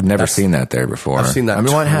 Yeah, I've never seen that there before. I've seen that. I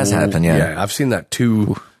mean, what has happened? Yeah, I've seen that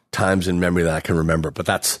 2 times in memory that I can remember. But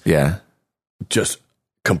that's just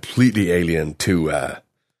completely alien to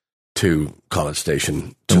College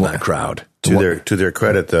Station, to that crowd. To their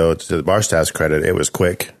credit, though, to the bar staff's credit, it was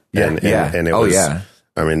quick. And it was.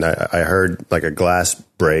 I mean, I heard like a glass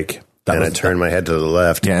break, and I turned my head to the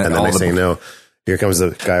left, and then next thing you know, here comes the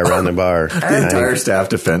guy around the bar. The entire staff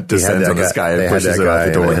descends on this guy and pushes him out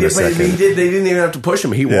the door. They didn't even have to push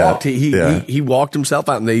him. He walked. He walked himself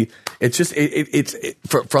out, and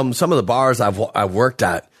from some of the bars I've worked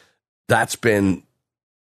at, that's been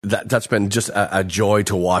just a joy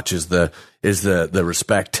to watch. Is the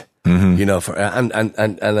respect, for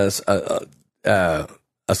and as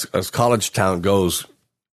college town goes,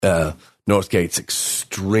 Northgate's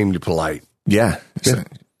extremely polite. Yeah.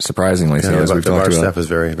 Surprisingly, so. The bar staff is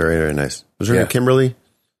very, very, very nice. Was her name Kimberly?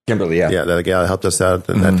 Kimberly, yeah. Yeah, the gal that helped us out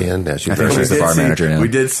at the end. Yeah, she's the bar manager now. We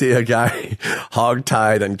did see a guy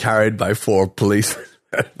hog-tied and carried by 4 policemen.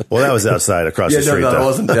 Well, that was outside across the street. That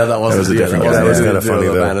wasn't a different guy. That was kind of funny,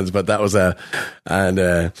 though. But that was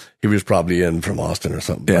and he was probably in from Austin or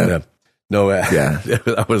something. Yeah. But,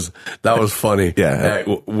 that was funny. Yeah.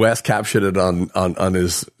 Wes captured it on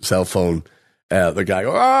his cell phone. The guy,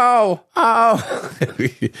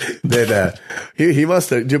 he must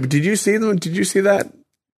have. Did you see them? Did you see that?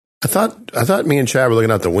 I thought me and Chad were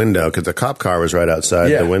looking out the window because the cop car was right outside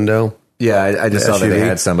the window. Yeah, I just saw that they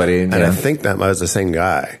had somebody, and I think that was the same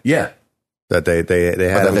guy. Yeah. That they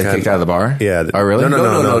had him kicked out of the bar. Yeah. Oh, really?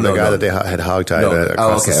 No. The guy that they had hogtied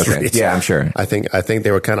across the street. Yeah, I'm sure. I think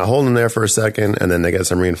they were kind of holding him there for a second, and then they got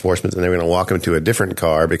some reinforcements, and they were going to walk him to a different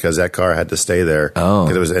car because that car had to stay there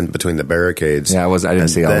because it was in between the barricades. Yeah, I didn't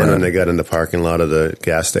see all that. Then when they got in the parking lot of the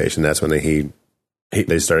gas station, that's when they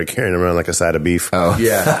started carrying him around like a side of beef. Oh,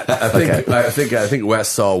 yeah. I think Wes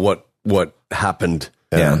saw what happened.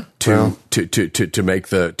 Yeah. To make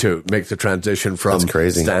the transition from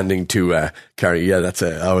standing to carry. Yeah, that's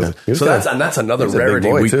another rarity.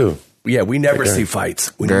 Boy too. Yeah, we never see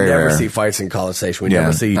fights. We never see fights in College Station. We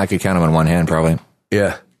never see. I could count them on one hand, probably.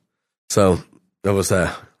 Yeah. So that was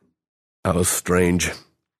strange.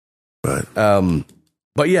 Right.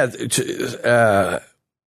 But yeah,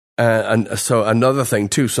 and so another thing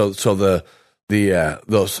too. So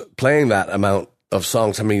those playing that amount of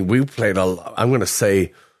songs. I mean, we played I'm going to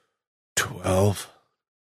say 12.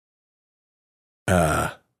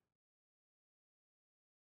 I'm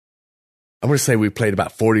going to say we played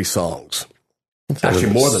about 40 songs.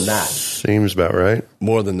 Actually, more than that. Seems about right.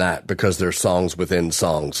 More than that, because there's songs within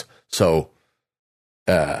songs. So,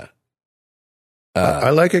 I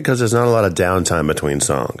like it because there's not a lot of downtime between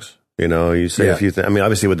songs. You say a few things. I mean,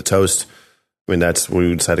 obviously with the toast, we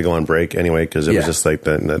decided to go on break anyway because it was just like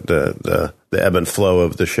the ebb and flow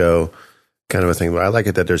of the show kind of a thing. But I like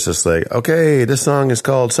it that there's just like, okay, this song is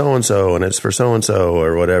called so and so, and it's for so and so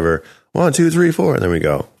or whatever. 1, 2, 3, 4, and then we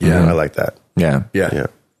go. Yeah, I like that. Yeah.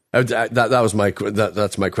 That was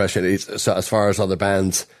that's my question. So as far as other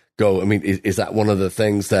bands go, I mean, is that one of the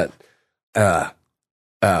things that, because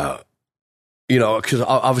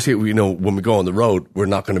obviously when we go on the road, we're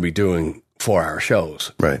not going to be doing 4-hour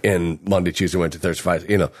shows, right? In Monday, Tuesday, Wednesday, Thursday, Friday.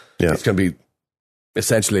 It's going to be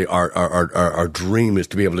essentially our dream is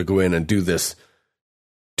to be able to go in and do that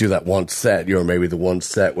one set, maybe the one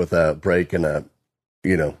set with a break and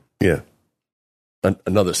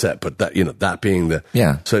another set, but that being the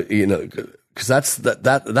So because that's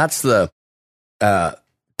the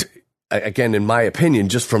again, in my opinion,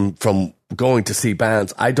 just from going to see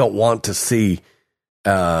bands, I don't want to see.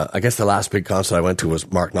 I guess the last big concert I went to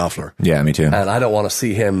was Mark Knopfler. Yeah, me too. And I don't want to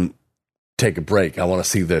see him take a break. I want to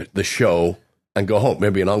see the show and go home,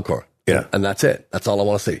 maybe an encore. Yeah. And that's it. That's all I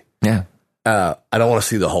want to see. Yeah. I don't want to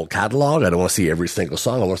see the whole catalog. I don't want to see every single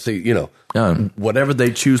song. I want to see, whatever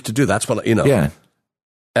they choose to do. That's what, Yeah.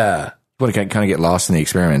 Want to kind of get lost in the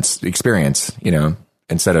experience,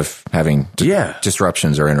 instead of having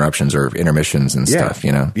disruptions or interruptions or intermissions and stuff,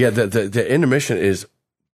 Yeah, the intermission is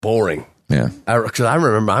boring. Yeah. Because I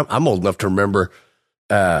remember, I'm old enough to remember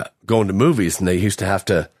going to movies and they used to have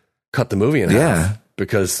to cut the movie in half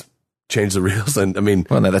because change the reels. And I mean,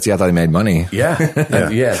 well, that's how they made money. Yeah.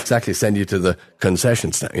 Exactly. Send you to the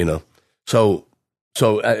concession stand, So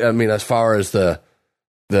I mean, as far as I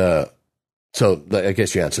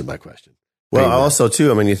guess you answered my question. Well, also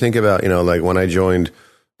too, I mean, you think about, like when I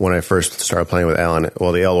first started playing with Alan,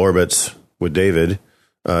 the L Orbits with David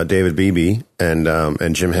Beebe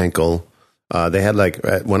and Jim Henkel. They had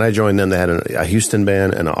when I joined them, they had a Houston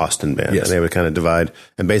band and an Austin band. Yes. And they would kind of divide.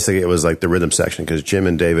 And basically it was like the rhythm section because Jim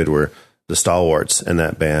and David were the stalwarts in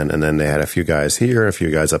that band. And then they had a few guys here, a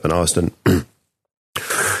few guys up in Austin.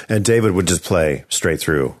 And David would just play straight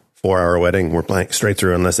through. 4-hour wedding, we're playing straight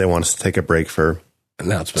through unless they want us to take a break for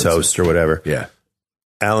toast or whatever. Yeah.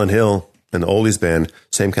 Alan Hill and the Oldies band,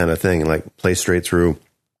 same kind of thing. Like play straight through.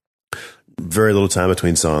 Very little time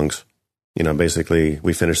between songs. Basically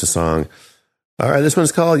we finish the song. All right, this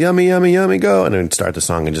one's called Yummy, Yummy, Yummy, Go. And then start the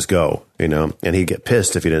song and just go, and he'd get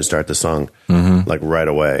pissed if he didn't start the song right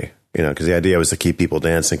away, because the idea was to keep people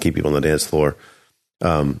dancing, keep people on the dance floor.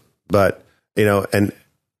 But, and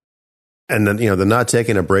then, the not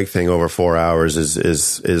taking a break thing over 4 hours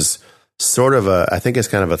is sort of I think it's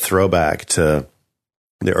kind of a throwback to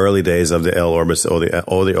the early days of the El Orbis or the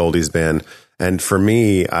Oldies band. And for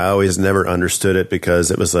me, I always never understood it because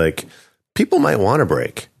it was like, people might want a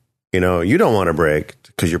break. You don't want a break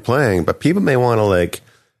because you're playing, but people may want to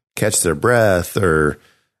catch their breath or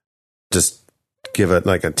just give it a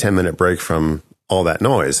 10-minute break from all that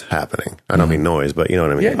noise happening. I don't mean noise, but you know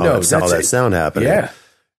what I mean? Yeah, all that sound happening. Yeah.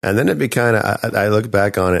 And then it'd be kind of, I look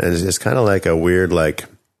back on it and it's kind of like a weird,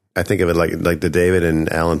 I think of it like the David and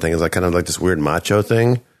Alan thing is kind of like this weird macho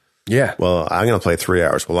thing. Yeah. Well, I'm going to play 3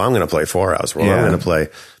 hours. Well, I'm going to play 4 hours. Well, I'm going to play.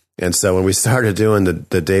 And so when we started doing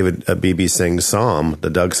the David BB sings Psalm,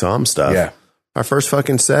 the Doug Psalm stuff, our first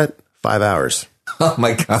fucking set, 5 hours. Oh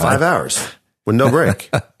my God. 5 hours with no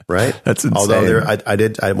break. Right. That's insane. Although I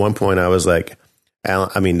did, at one point I was like,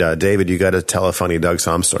 David, you got to tell a funny Doug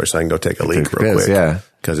Psalm story so I can go take a leak real quick. Yeah.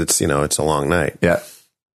 Because it's, it's a long night. Yeah.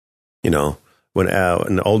 When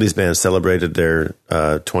the Oldies band celebrated their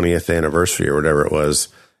 20th anniversary or whatever it was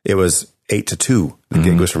 8 to 2. The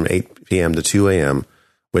gig was from 8 p.m. to 2 a.m.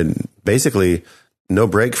 When basically no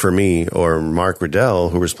break for me or Mark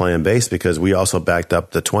Riddell, who was playing bass, because we also backed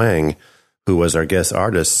up the Twang, who was our guest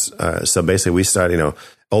artist. So basically we started,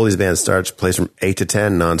 Oldies band plays from 8 to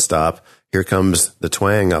 10 nonstop. Here comes the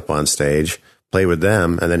Twang up on stage, play with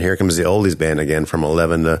them. And then here comes the Oldies band again from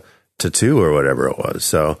 11 to 2 or whatever it was.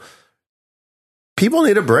 So people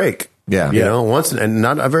need a break. Yeah. Once, and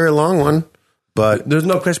not a very long one. But there's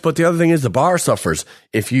no question. But the other thing is the bar suffers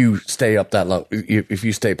if you stay up that long. If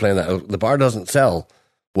you stay playing that, the bar doesn't sell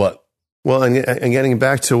what. Well, and getting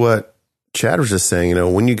back to what Chad was just saying,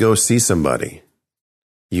 when you go see somebody,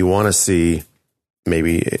 you want to see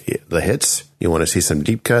maybe the hits. You want to see some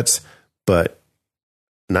deep cuts, but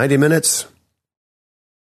 90 minutes.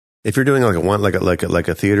 If you're doing like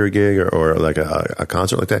a theater gig or like a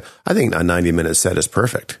concert like that, I think a 90-minute set is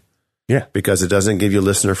perfect. Yeah, because it doesn't give you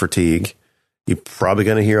listener fatigue. You're probably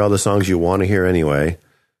going to hear all the songs you want to hear anyway.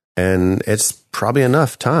 And it's probably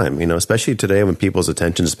enough time, especially today when people's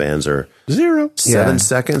attention spans are 7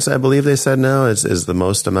 seconds, I believe they said now is the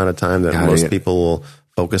most amount of time that most people will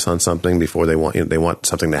focus on something before they want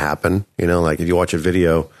something to happen. Like if you watch a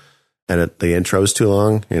video and the intro's too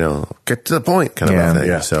long, get to the point kind of a thing.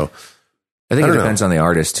 Yeah. So I think it depends on the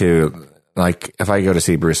artist too. Like if I go to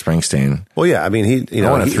see Bruce Springsteen, well, yeah, I mean, I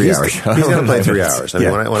want a 3-hour show. He's going to play 3 hours. I mean,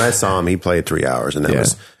 when I saw him, he played 3 hours, and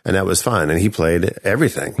that was fun. And he played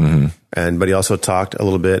everything. But he also talked a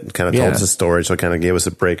little bit, kind of told us a story, so it kind of gave us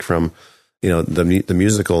a break from, the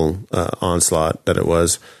musical onslaught that it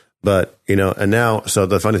was. But and now, so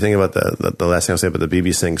the funny thing about the last thing I'll say about the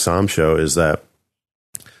BB Sing Psalm show is that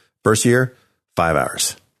first year 5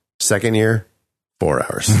 hours, second year 4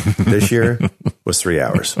 hours, this year was 3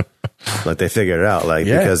 hours. They figured it out,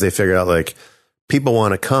 because they figured out people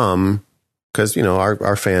want to come because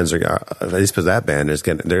our fans are, at least for that band, is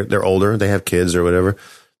getting they're older, they have kids or whatever.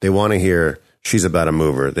 They want to hear She's About a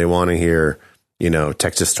Mover. They want to hear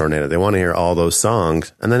Texas Tornado. They want to hear all those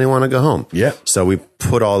songs, and then they want to go home. Yeah. So we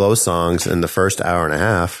put all those songs in the first hour and a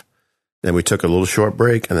half. Then we took a little short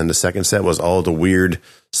break, and then the second set was all the weird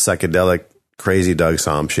psychedelic crazy Doug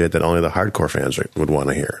Psalm shit that only the hardcore fans would want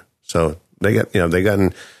to hear. So they got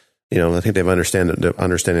I think they've understanding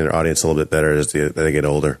their audience a little bit better as they get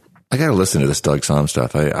older. I got to listen to this Doug Psalm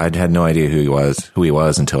stuff. I had no idea who he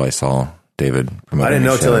was until I saw David promoting. I didn't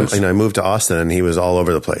know till I moved to Austin and he was all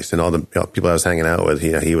over the place, and all the people I was hanging out with.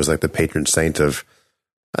 He was like the patron saint of.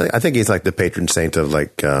 I think he's like the patron saint of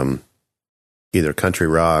either country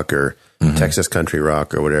rock or Texas country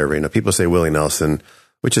rock or whatever. People say Willie Nelson,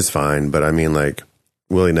 which is fine, but I mean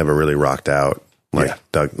Willie never really rocked out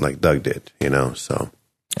Doug did. So.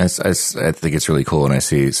 I think it's really cool when I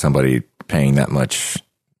see somebody paying that much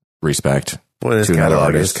respect to another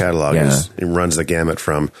artist. His catalog it runs the gamut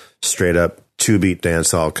from straight up 2-beat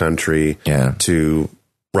dancehall country to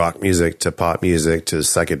rock music to pop music to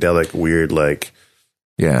psychedelic weird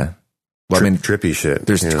Well, trippy shit.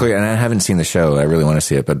 There's clear, and I haven't seen the show. I really want to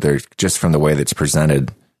see it, but there's just from the way that it's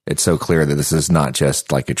presented, it's so clear that this is not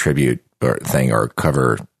just like a tribute or thing or a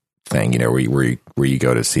cover thing, where you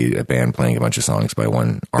go to see a band playing a bunch of songs by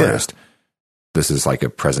one artist. Yeah. This is like a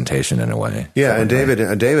presentation in a way. Yeah, and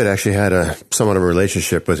David actually had somewhat of a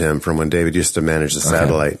relationship with him from when David used to manage the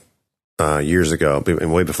Satellite years ago,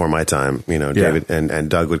 way before my time. David and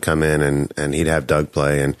Doug would come in and he'd have Doug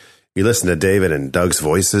play, and you listen to David and Doug's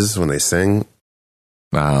voices when they sing.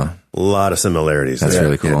 Wow, a lot of similarities. That's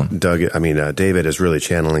really cool. David is really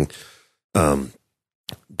channeling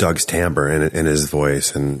Doug's timbre in his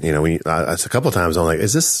voice, and a couple of times I'm like,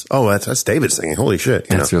 "Is this? Oh, that's David singing! Holy shit!"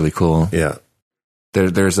 That's really cool. Yeah.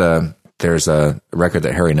 There's a record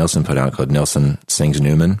that Harry Nilsson put out called Nilsson Sings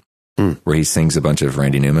Newman, where he sings a bunch of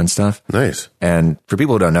Randy Newman stuff. Nice. And for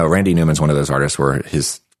people who don't know, Randy Newman's one of those artists where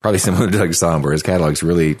probably similar to Doug Sahm, where his catalog's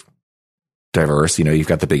really diverse. You've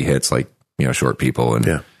got the big hits like Short People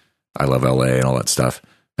and I Love L.A. and all that stuff,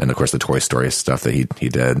 and of course the Toy Story stuff that he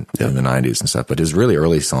did in the 90s and stuff. But his really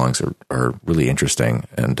early songs are really interesting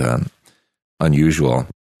and unusual.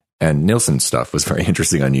 And Nilsson's stuff was very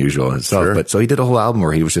interesting, unusual and stuff. Sure. But so he did a whole album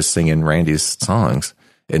where he was just singing Randy's songs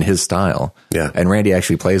in his style. Yeah. And Randy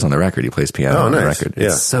actually plays on the record. He plays piano on the record.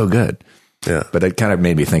 It's so good. Yeah. But it kind of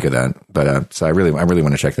made me think of that. But so I really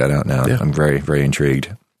want to check that out now. Yeah. I'm very, very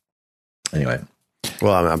intrigued. Anyway.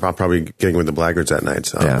 Well, I'm probably gigging with the Blackguards that night.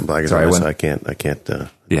 So I can't. Out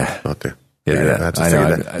there. Yeah. I have to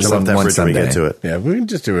figure that. Jump off that bridge when we get to it. Yeah. We can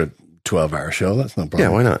just do a 12-hour show. That's no problem. Yeah.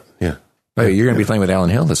 Why not? Yeah. Oh, you're going to be playing with Alan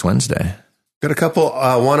Hill this Wednesday. Got a couple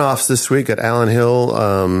one-offs this week at Alan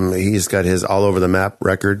Hill. He's got his All Over the Map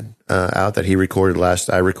record out that he recorded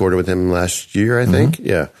I recorded with him last year, I think.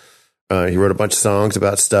 Yeah. He wrote a bunch of songs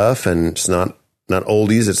about stuff, and it's not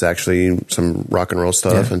oldies. It's actually some rock and roll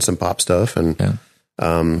stuff and some pop stuff. And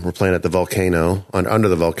we're playing at the Volcano, under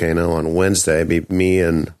the Volcano on Wednesday. It'll be me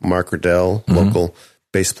and Mark Riddell, local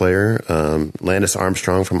bass player. Landis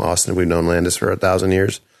Armstrong from Austin. We've known Landis for 1,000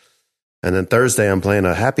 years. And then Thursday, I'm playing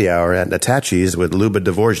a happy hour at Natachi's with Luba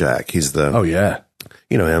Dvorak. He's the... Oh, yeah.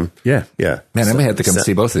 You know him. Yeah. Yeah. Man, I may have to come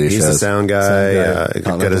see both of these shows. He's the sound guy.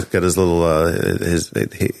 Got his little...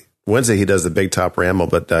 Wednesday, he does the Big Top Ramble,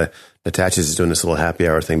 but Natachi's is doing this little happy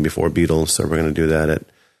hour thing before Beatles, so we're going to do that at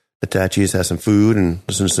Natachi's, have some food and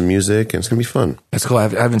listen to some music, and it's going to be fun. That's cool. I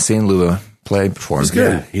haven't seen Luba play before. He's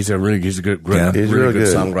good. Yeah, he's a really good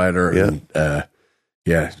songwriter. Yeah. And,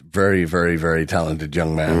 very, very, very talented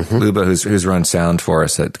young man. Luba, who's run sound for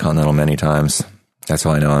us at Continental many times. That's how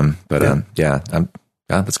I know him. But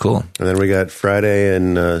that's cool. And then we got Friday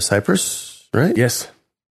in Cyprus, right? Yes.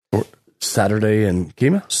 Saturday in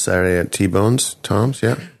Kima. Saturday at T-Bones, Tom's.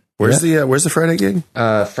 Yeah. Where's the Friday gig?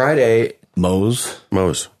 Friday, Moe's.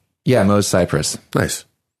 Yeah, Moe's Cyprus. Nice.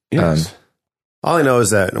 Yes. All I know is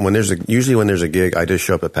that usually when there's a gig, I just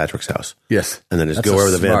show up at Patrick's house. Yes. And then just go wherever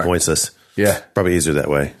the band points us. Yeah. Probably easier that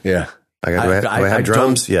way. Yeah. Do I have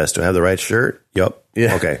drums? Yes. Do I have the right shirt? Yup.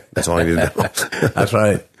 Yeah. Okay. That's all I need to know. That's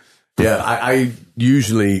right. Yeah. I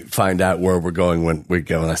usually find out where we're going when we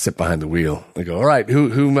go, and I sit behind the wheel. I go, all right,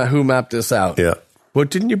 who mapped this out? Yeah. Well,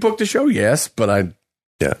 didn't you book the show? Yes, but I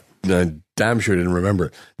damn sure didn't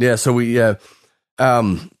remember. Yeah. So we, lot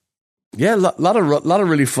of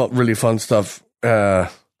really fun stuff on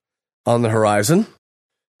the horizon.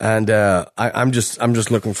 And I'm just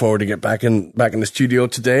looking forward to get back in the studio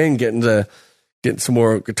today and getting some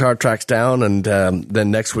more guitar tracks down, and then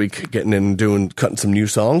next week getting in and cutting some new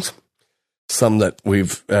songs, some that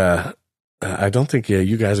we've I don't think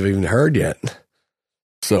you guys have even heard yet.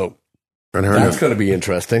 So that's going to be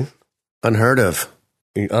interesting. Unheard of.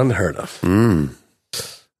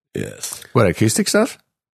 Yes. What, acoustic stuff?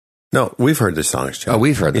 No, we've heard this songs, John. Oh,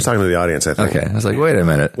 we've heard He's talking to the audience, I think. Okay. I was like, wait a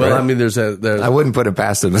minute. Well, right? I mean, there's I wouldn't put it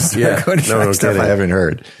past him. Yeah. No stuff I haven't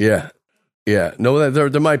heard. Yeah. Yeah. No, there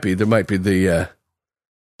might be the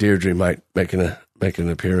Deirdre might make an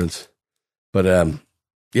appearance. But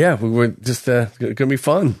we're just gonna be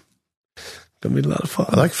fun. Gonna be a lot of fun.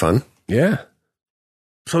 I like fun. Yeah.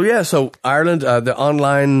 So Ireland, the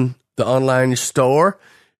online store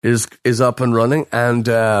is up and running, and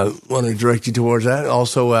want to direct you towards that.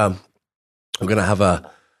 Also, I'm going to have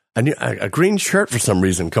a green shirt for some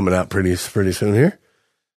reason coming out pretty soon here.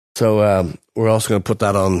 So we're also going to put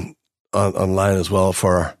that online as well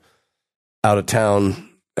for our out of town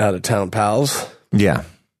pals. Yeah,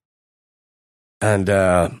 and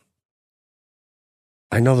I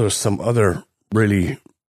know there's some other really.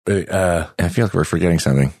 I feel like we're forgetting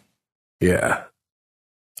something. Yeah.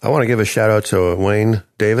 I want to give a shout out to Wayne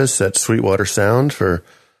Davis at Sweetwater Sound for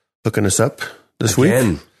hooking us up this week.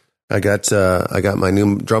 I got my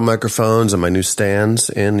new drum microphones and my new stands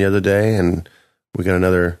in the other day, and we got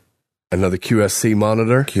another QSC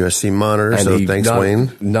monitor. And so thanks,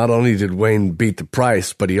 Wayne. Not only did Wayne beat the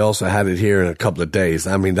price, but he also had it here in a couple of days.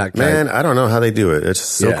 I mean, that guy, man, I don't know how they do it. It's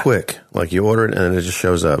so quick. Like you order it and it just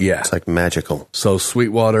shows up. Yeah, it's like magical. So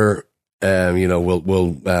Sweetwater,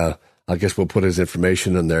 we'll I guess we'll put his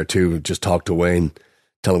information in there too. Just talk to Wayne,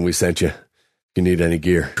 tell him we sent you. If you need any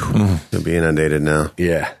gear, you'll be inundated now.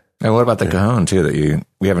 Yeah. And what about the Cajon too?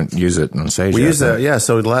 We haven't used it on stage. We used that, yeah.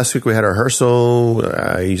 So last week we had a rehearsal.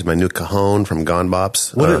 I used my new Cajon from Gone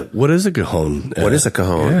Bops. What is a Cajon? What is a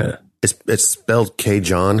Cajon? Yeah, it's spelled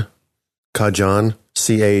Cajon, Cajon,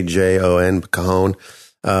 Cajon, Cajon.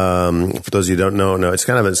 For those of you who don't know, no, it's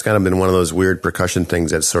kind of been one of those weird percussion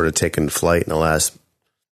things that's sort of taken flight in the last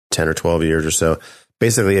 10 or 12 years or so.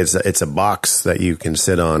 Basically, it's a box that you can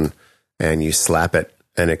sit on and you slap it.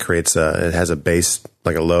 And it has a bass,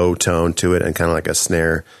 like a low tone to it, and kind of like a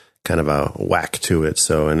snare, kind of a whack to it.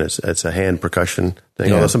 So, and it's a hand percussion thing.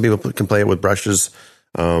 Yeah. Although some people can play it with brushes.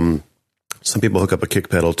 Some people hook up a kick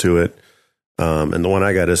pedal to it. And the one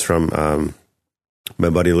I got is from my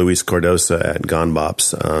buddy Luis Cordosa at Gone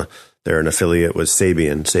Bops. They're an affiliate with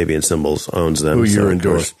Sabian. Sabian Cymbals owns them. Who you're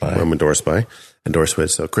endorsed by. I'm endorsed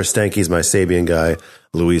with. So Chris Stanky's my Sabian guy.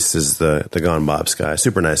 Luis is the Gone Bops guy.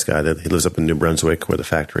 Super nice guy. He lives up in New Brunswick, where the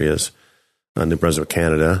factory is, New Brunswick,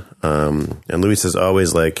 Canada. And Luis is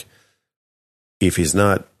always like, if he's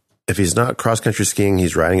not cross country skiing,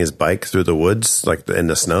 he's riding his bike through the woods, like in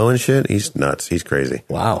the snow and shit. He's nuts. He's crazy.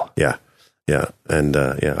 Wow. Yeah. Yeah. And,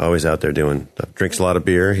 always out there drinks a lot of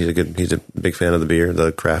beer. He's a big fan of the beer,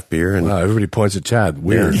 the craft beer. And wow, everybody points at Chad.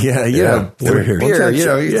 Weird. Yeah. Weird. Beer,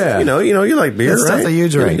 you like beer, right? Stuff that you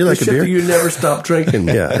drink. You like a beer. You never stop drinking.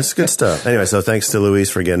 Yeah, it's good stuff. Anyway, so thanks to Luis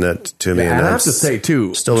for getting that to me. And I have to say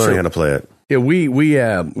too, still learning how to play it. Yeah,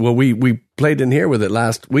 we played in here with it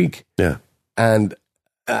last week. Yeah. And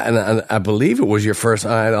I believe it was your first,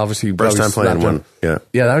 obviously first time playing one. Yeah.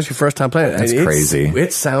 Yeah, that was your first time playing it. That's crazy.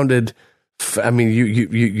 It sounded, I mean,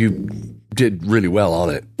 you did really well on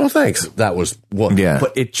it. Well, thanks. That was one. Yeah.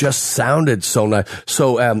 But it just sounded so nice.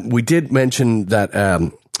 So we did mention that,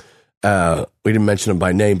 we didn't mention him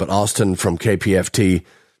by name, but Austin from KPFT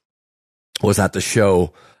was at the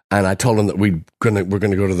show. And I told him that we're gonna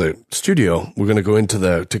go to the studio. We're gonna go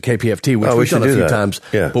to KPFT, which we've done a few times.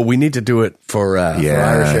 Yeah. But we need to do it for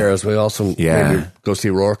Irish Eras. We also maybe go see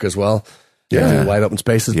Rourke as well. Yeah, Wide Open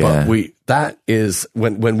Spaces. Yeah. But that is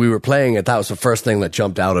when we were playing it. That was the first thing that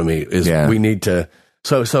jumped out at me. Is we need to.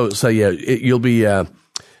 So yeah. You'll be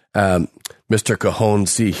Mr. Cajon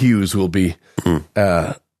C. Hughes will be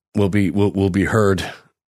will be heard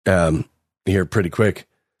here pretty quick.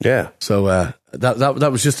 Yeah. So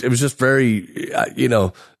that was just, it was just very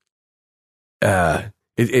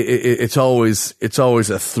it's always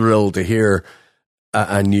a thrill to hear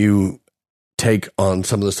a new take on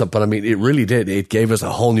some of the stuff. But I mean, it really did. It gave us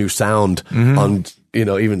a whole new sound on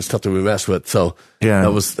even stuff that we messed with. So yeah,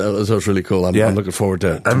 that was really cool. I'm looking forward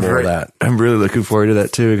to more of that. I'm really looking forward to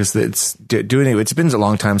that too, because it's been a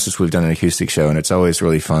long time since we've done an acoustic show, and it's always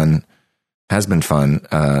really fun. Has been fun.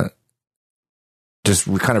 Just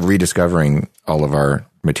kind of rediscovering all of our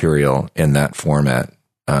material in that format.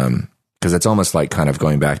 Cause it's almost like kind of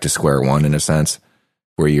going back to square one in a sense,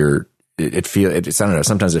 where I don't know,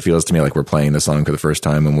 sometimes it feels to me like we're playing the song for the first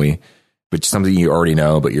time which something you already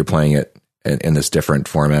know, but you're playing it in this different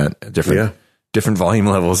format, different volume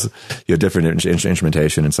levels, different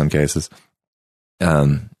instrumentation in some cases.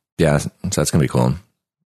 So that's going to be cool.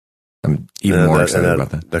 I'm even more excited about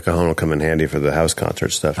that. The Cajon will come in handy for the house concert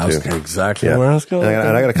stuff too. Exactly where I was going.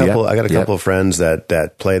 And I got a couple of friends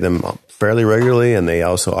that play them fairly regularly, and they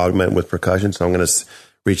also augment with percussion. So I'm going to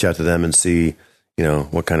reach out to them and see,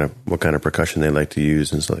 what kind of percussion they like to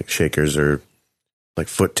use, and so like shakers or like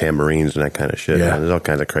foot tambourines and that kind of shit. Yeah. There's all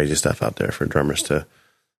kinds of crazy stuff out there for drummers to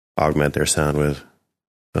augment their sound with.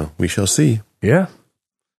 So we shall see. Yeah.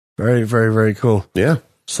 Very, very, very cool. Yeah.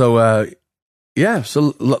 So,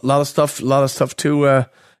 so a lot of stuff to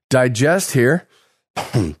digest here.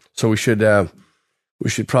 So we should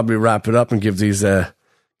probably wrap it up and give these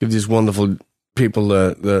wonderful people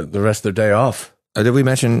the rest of their day off. Did we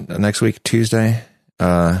mention next week, Tuesday,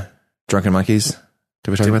 Drunken Monkeys?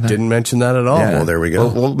 Did we talk about that? Didn't mention that at all. Yeah. Well, there we go.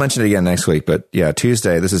 We'll mention it again next week. But yeah,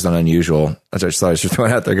 Tuesday, this is an unusual. I just thought I should throw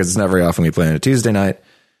it out there because it's not very often we play on a Tuesday night.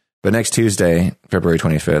 But next Tuesday, February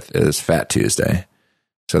 25th, is Fat Tuesday.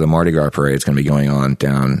 So the Mardi Gras parade is going to be going on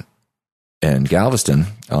down in Galveston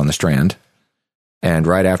on the Strand. And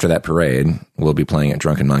right after that parade, we'll be playing at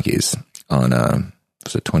Drunken Monkeys on,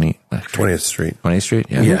 was it 20th Street? 20th Street?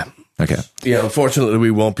 Yeah. Okay. Yeah, unfortunately,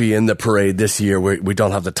 we won't be in the parade this year. We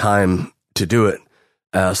don't have the time to do it,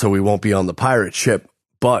 so we won't be on the pirate ship.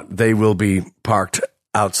 But they will be parked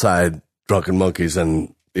outside Drunken Monkeys,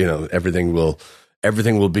 and everything will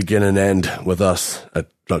begin and end with us at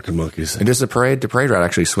Drunken Monkeys. And just the parade route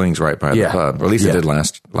actually swings right by the club, or at least it did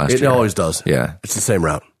last year. It always does. Yeah, it's the same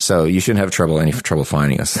route. So you shouldn't have any trouble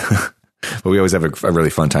finding us. But we always have a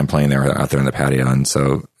really fun time playing out there in the patio, and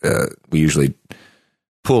so we usually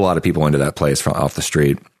pull a lot of people into that place from off the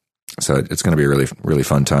street. So it's going to be a really, really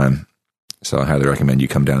fun time. So I highly recommend you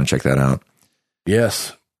come down and check that out.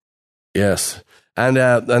 Yes.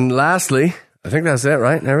 And lastly, I think that's it,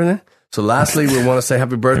 right? And everything. So lastly, we want to say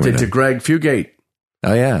happy birthday to Greg Fugate.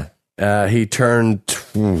 Oh, yeah. He turned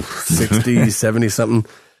 60, 70 something.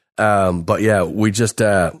 But yeah, we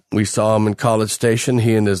saw him in College Station.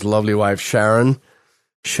 He and his lovely wife, Sharon,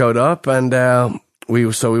 showed up, and we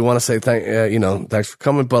want to say thanks for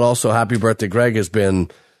coming, but also happy birthday. Greg has been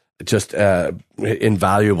just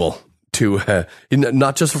invaluable to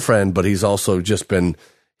not just a friend, but he's also just been.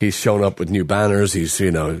 He's shown up with new banners. He's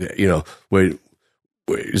with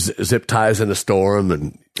zip ties in a storm,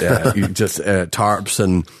 and you just tarps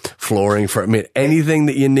and flooring for. Anything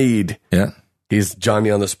that you need. Yeah, he's Johnny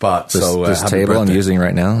on the spot. This table I'm using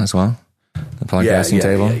right now as well, the podcasting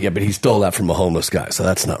table. Yeah, but he stole that from a homeless guy, so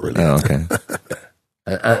that's not really. Oh, okay.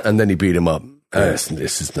 And then he beat him up.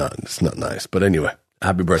 It's not nice. But anyway,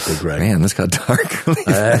 happy birthday, Greg. Man, this got dark.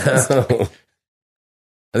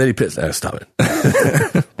 And then he pissed. Stop it.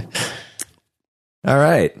 All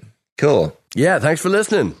right. Cool. Yeah, thanks for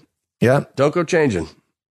listening. Yeah. Don't go changing.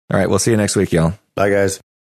 All right, we'll see you next week, y'all. Bye, guys.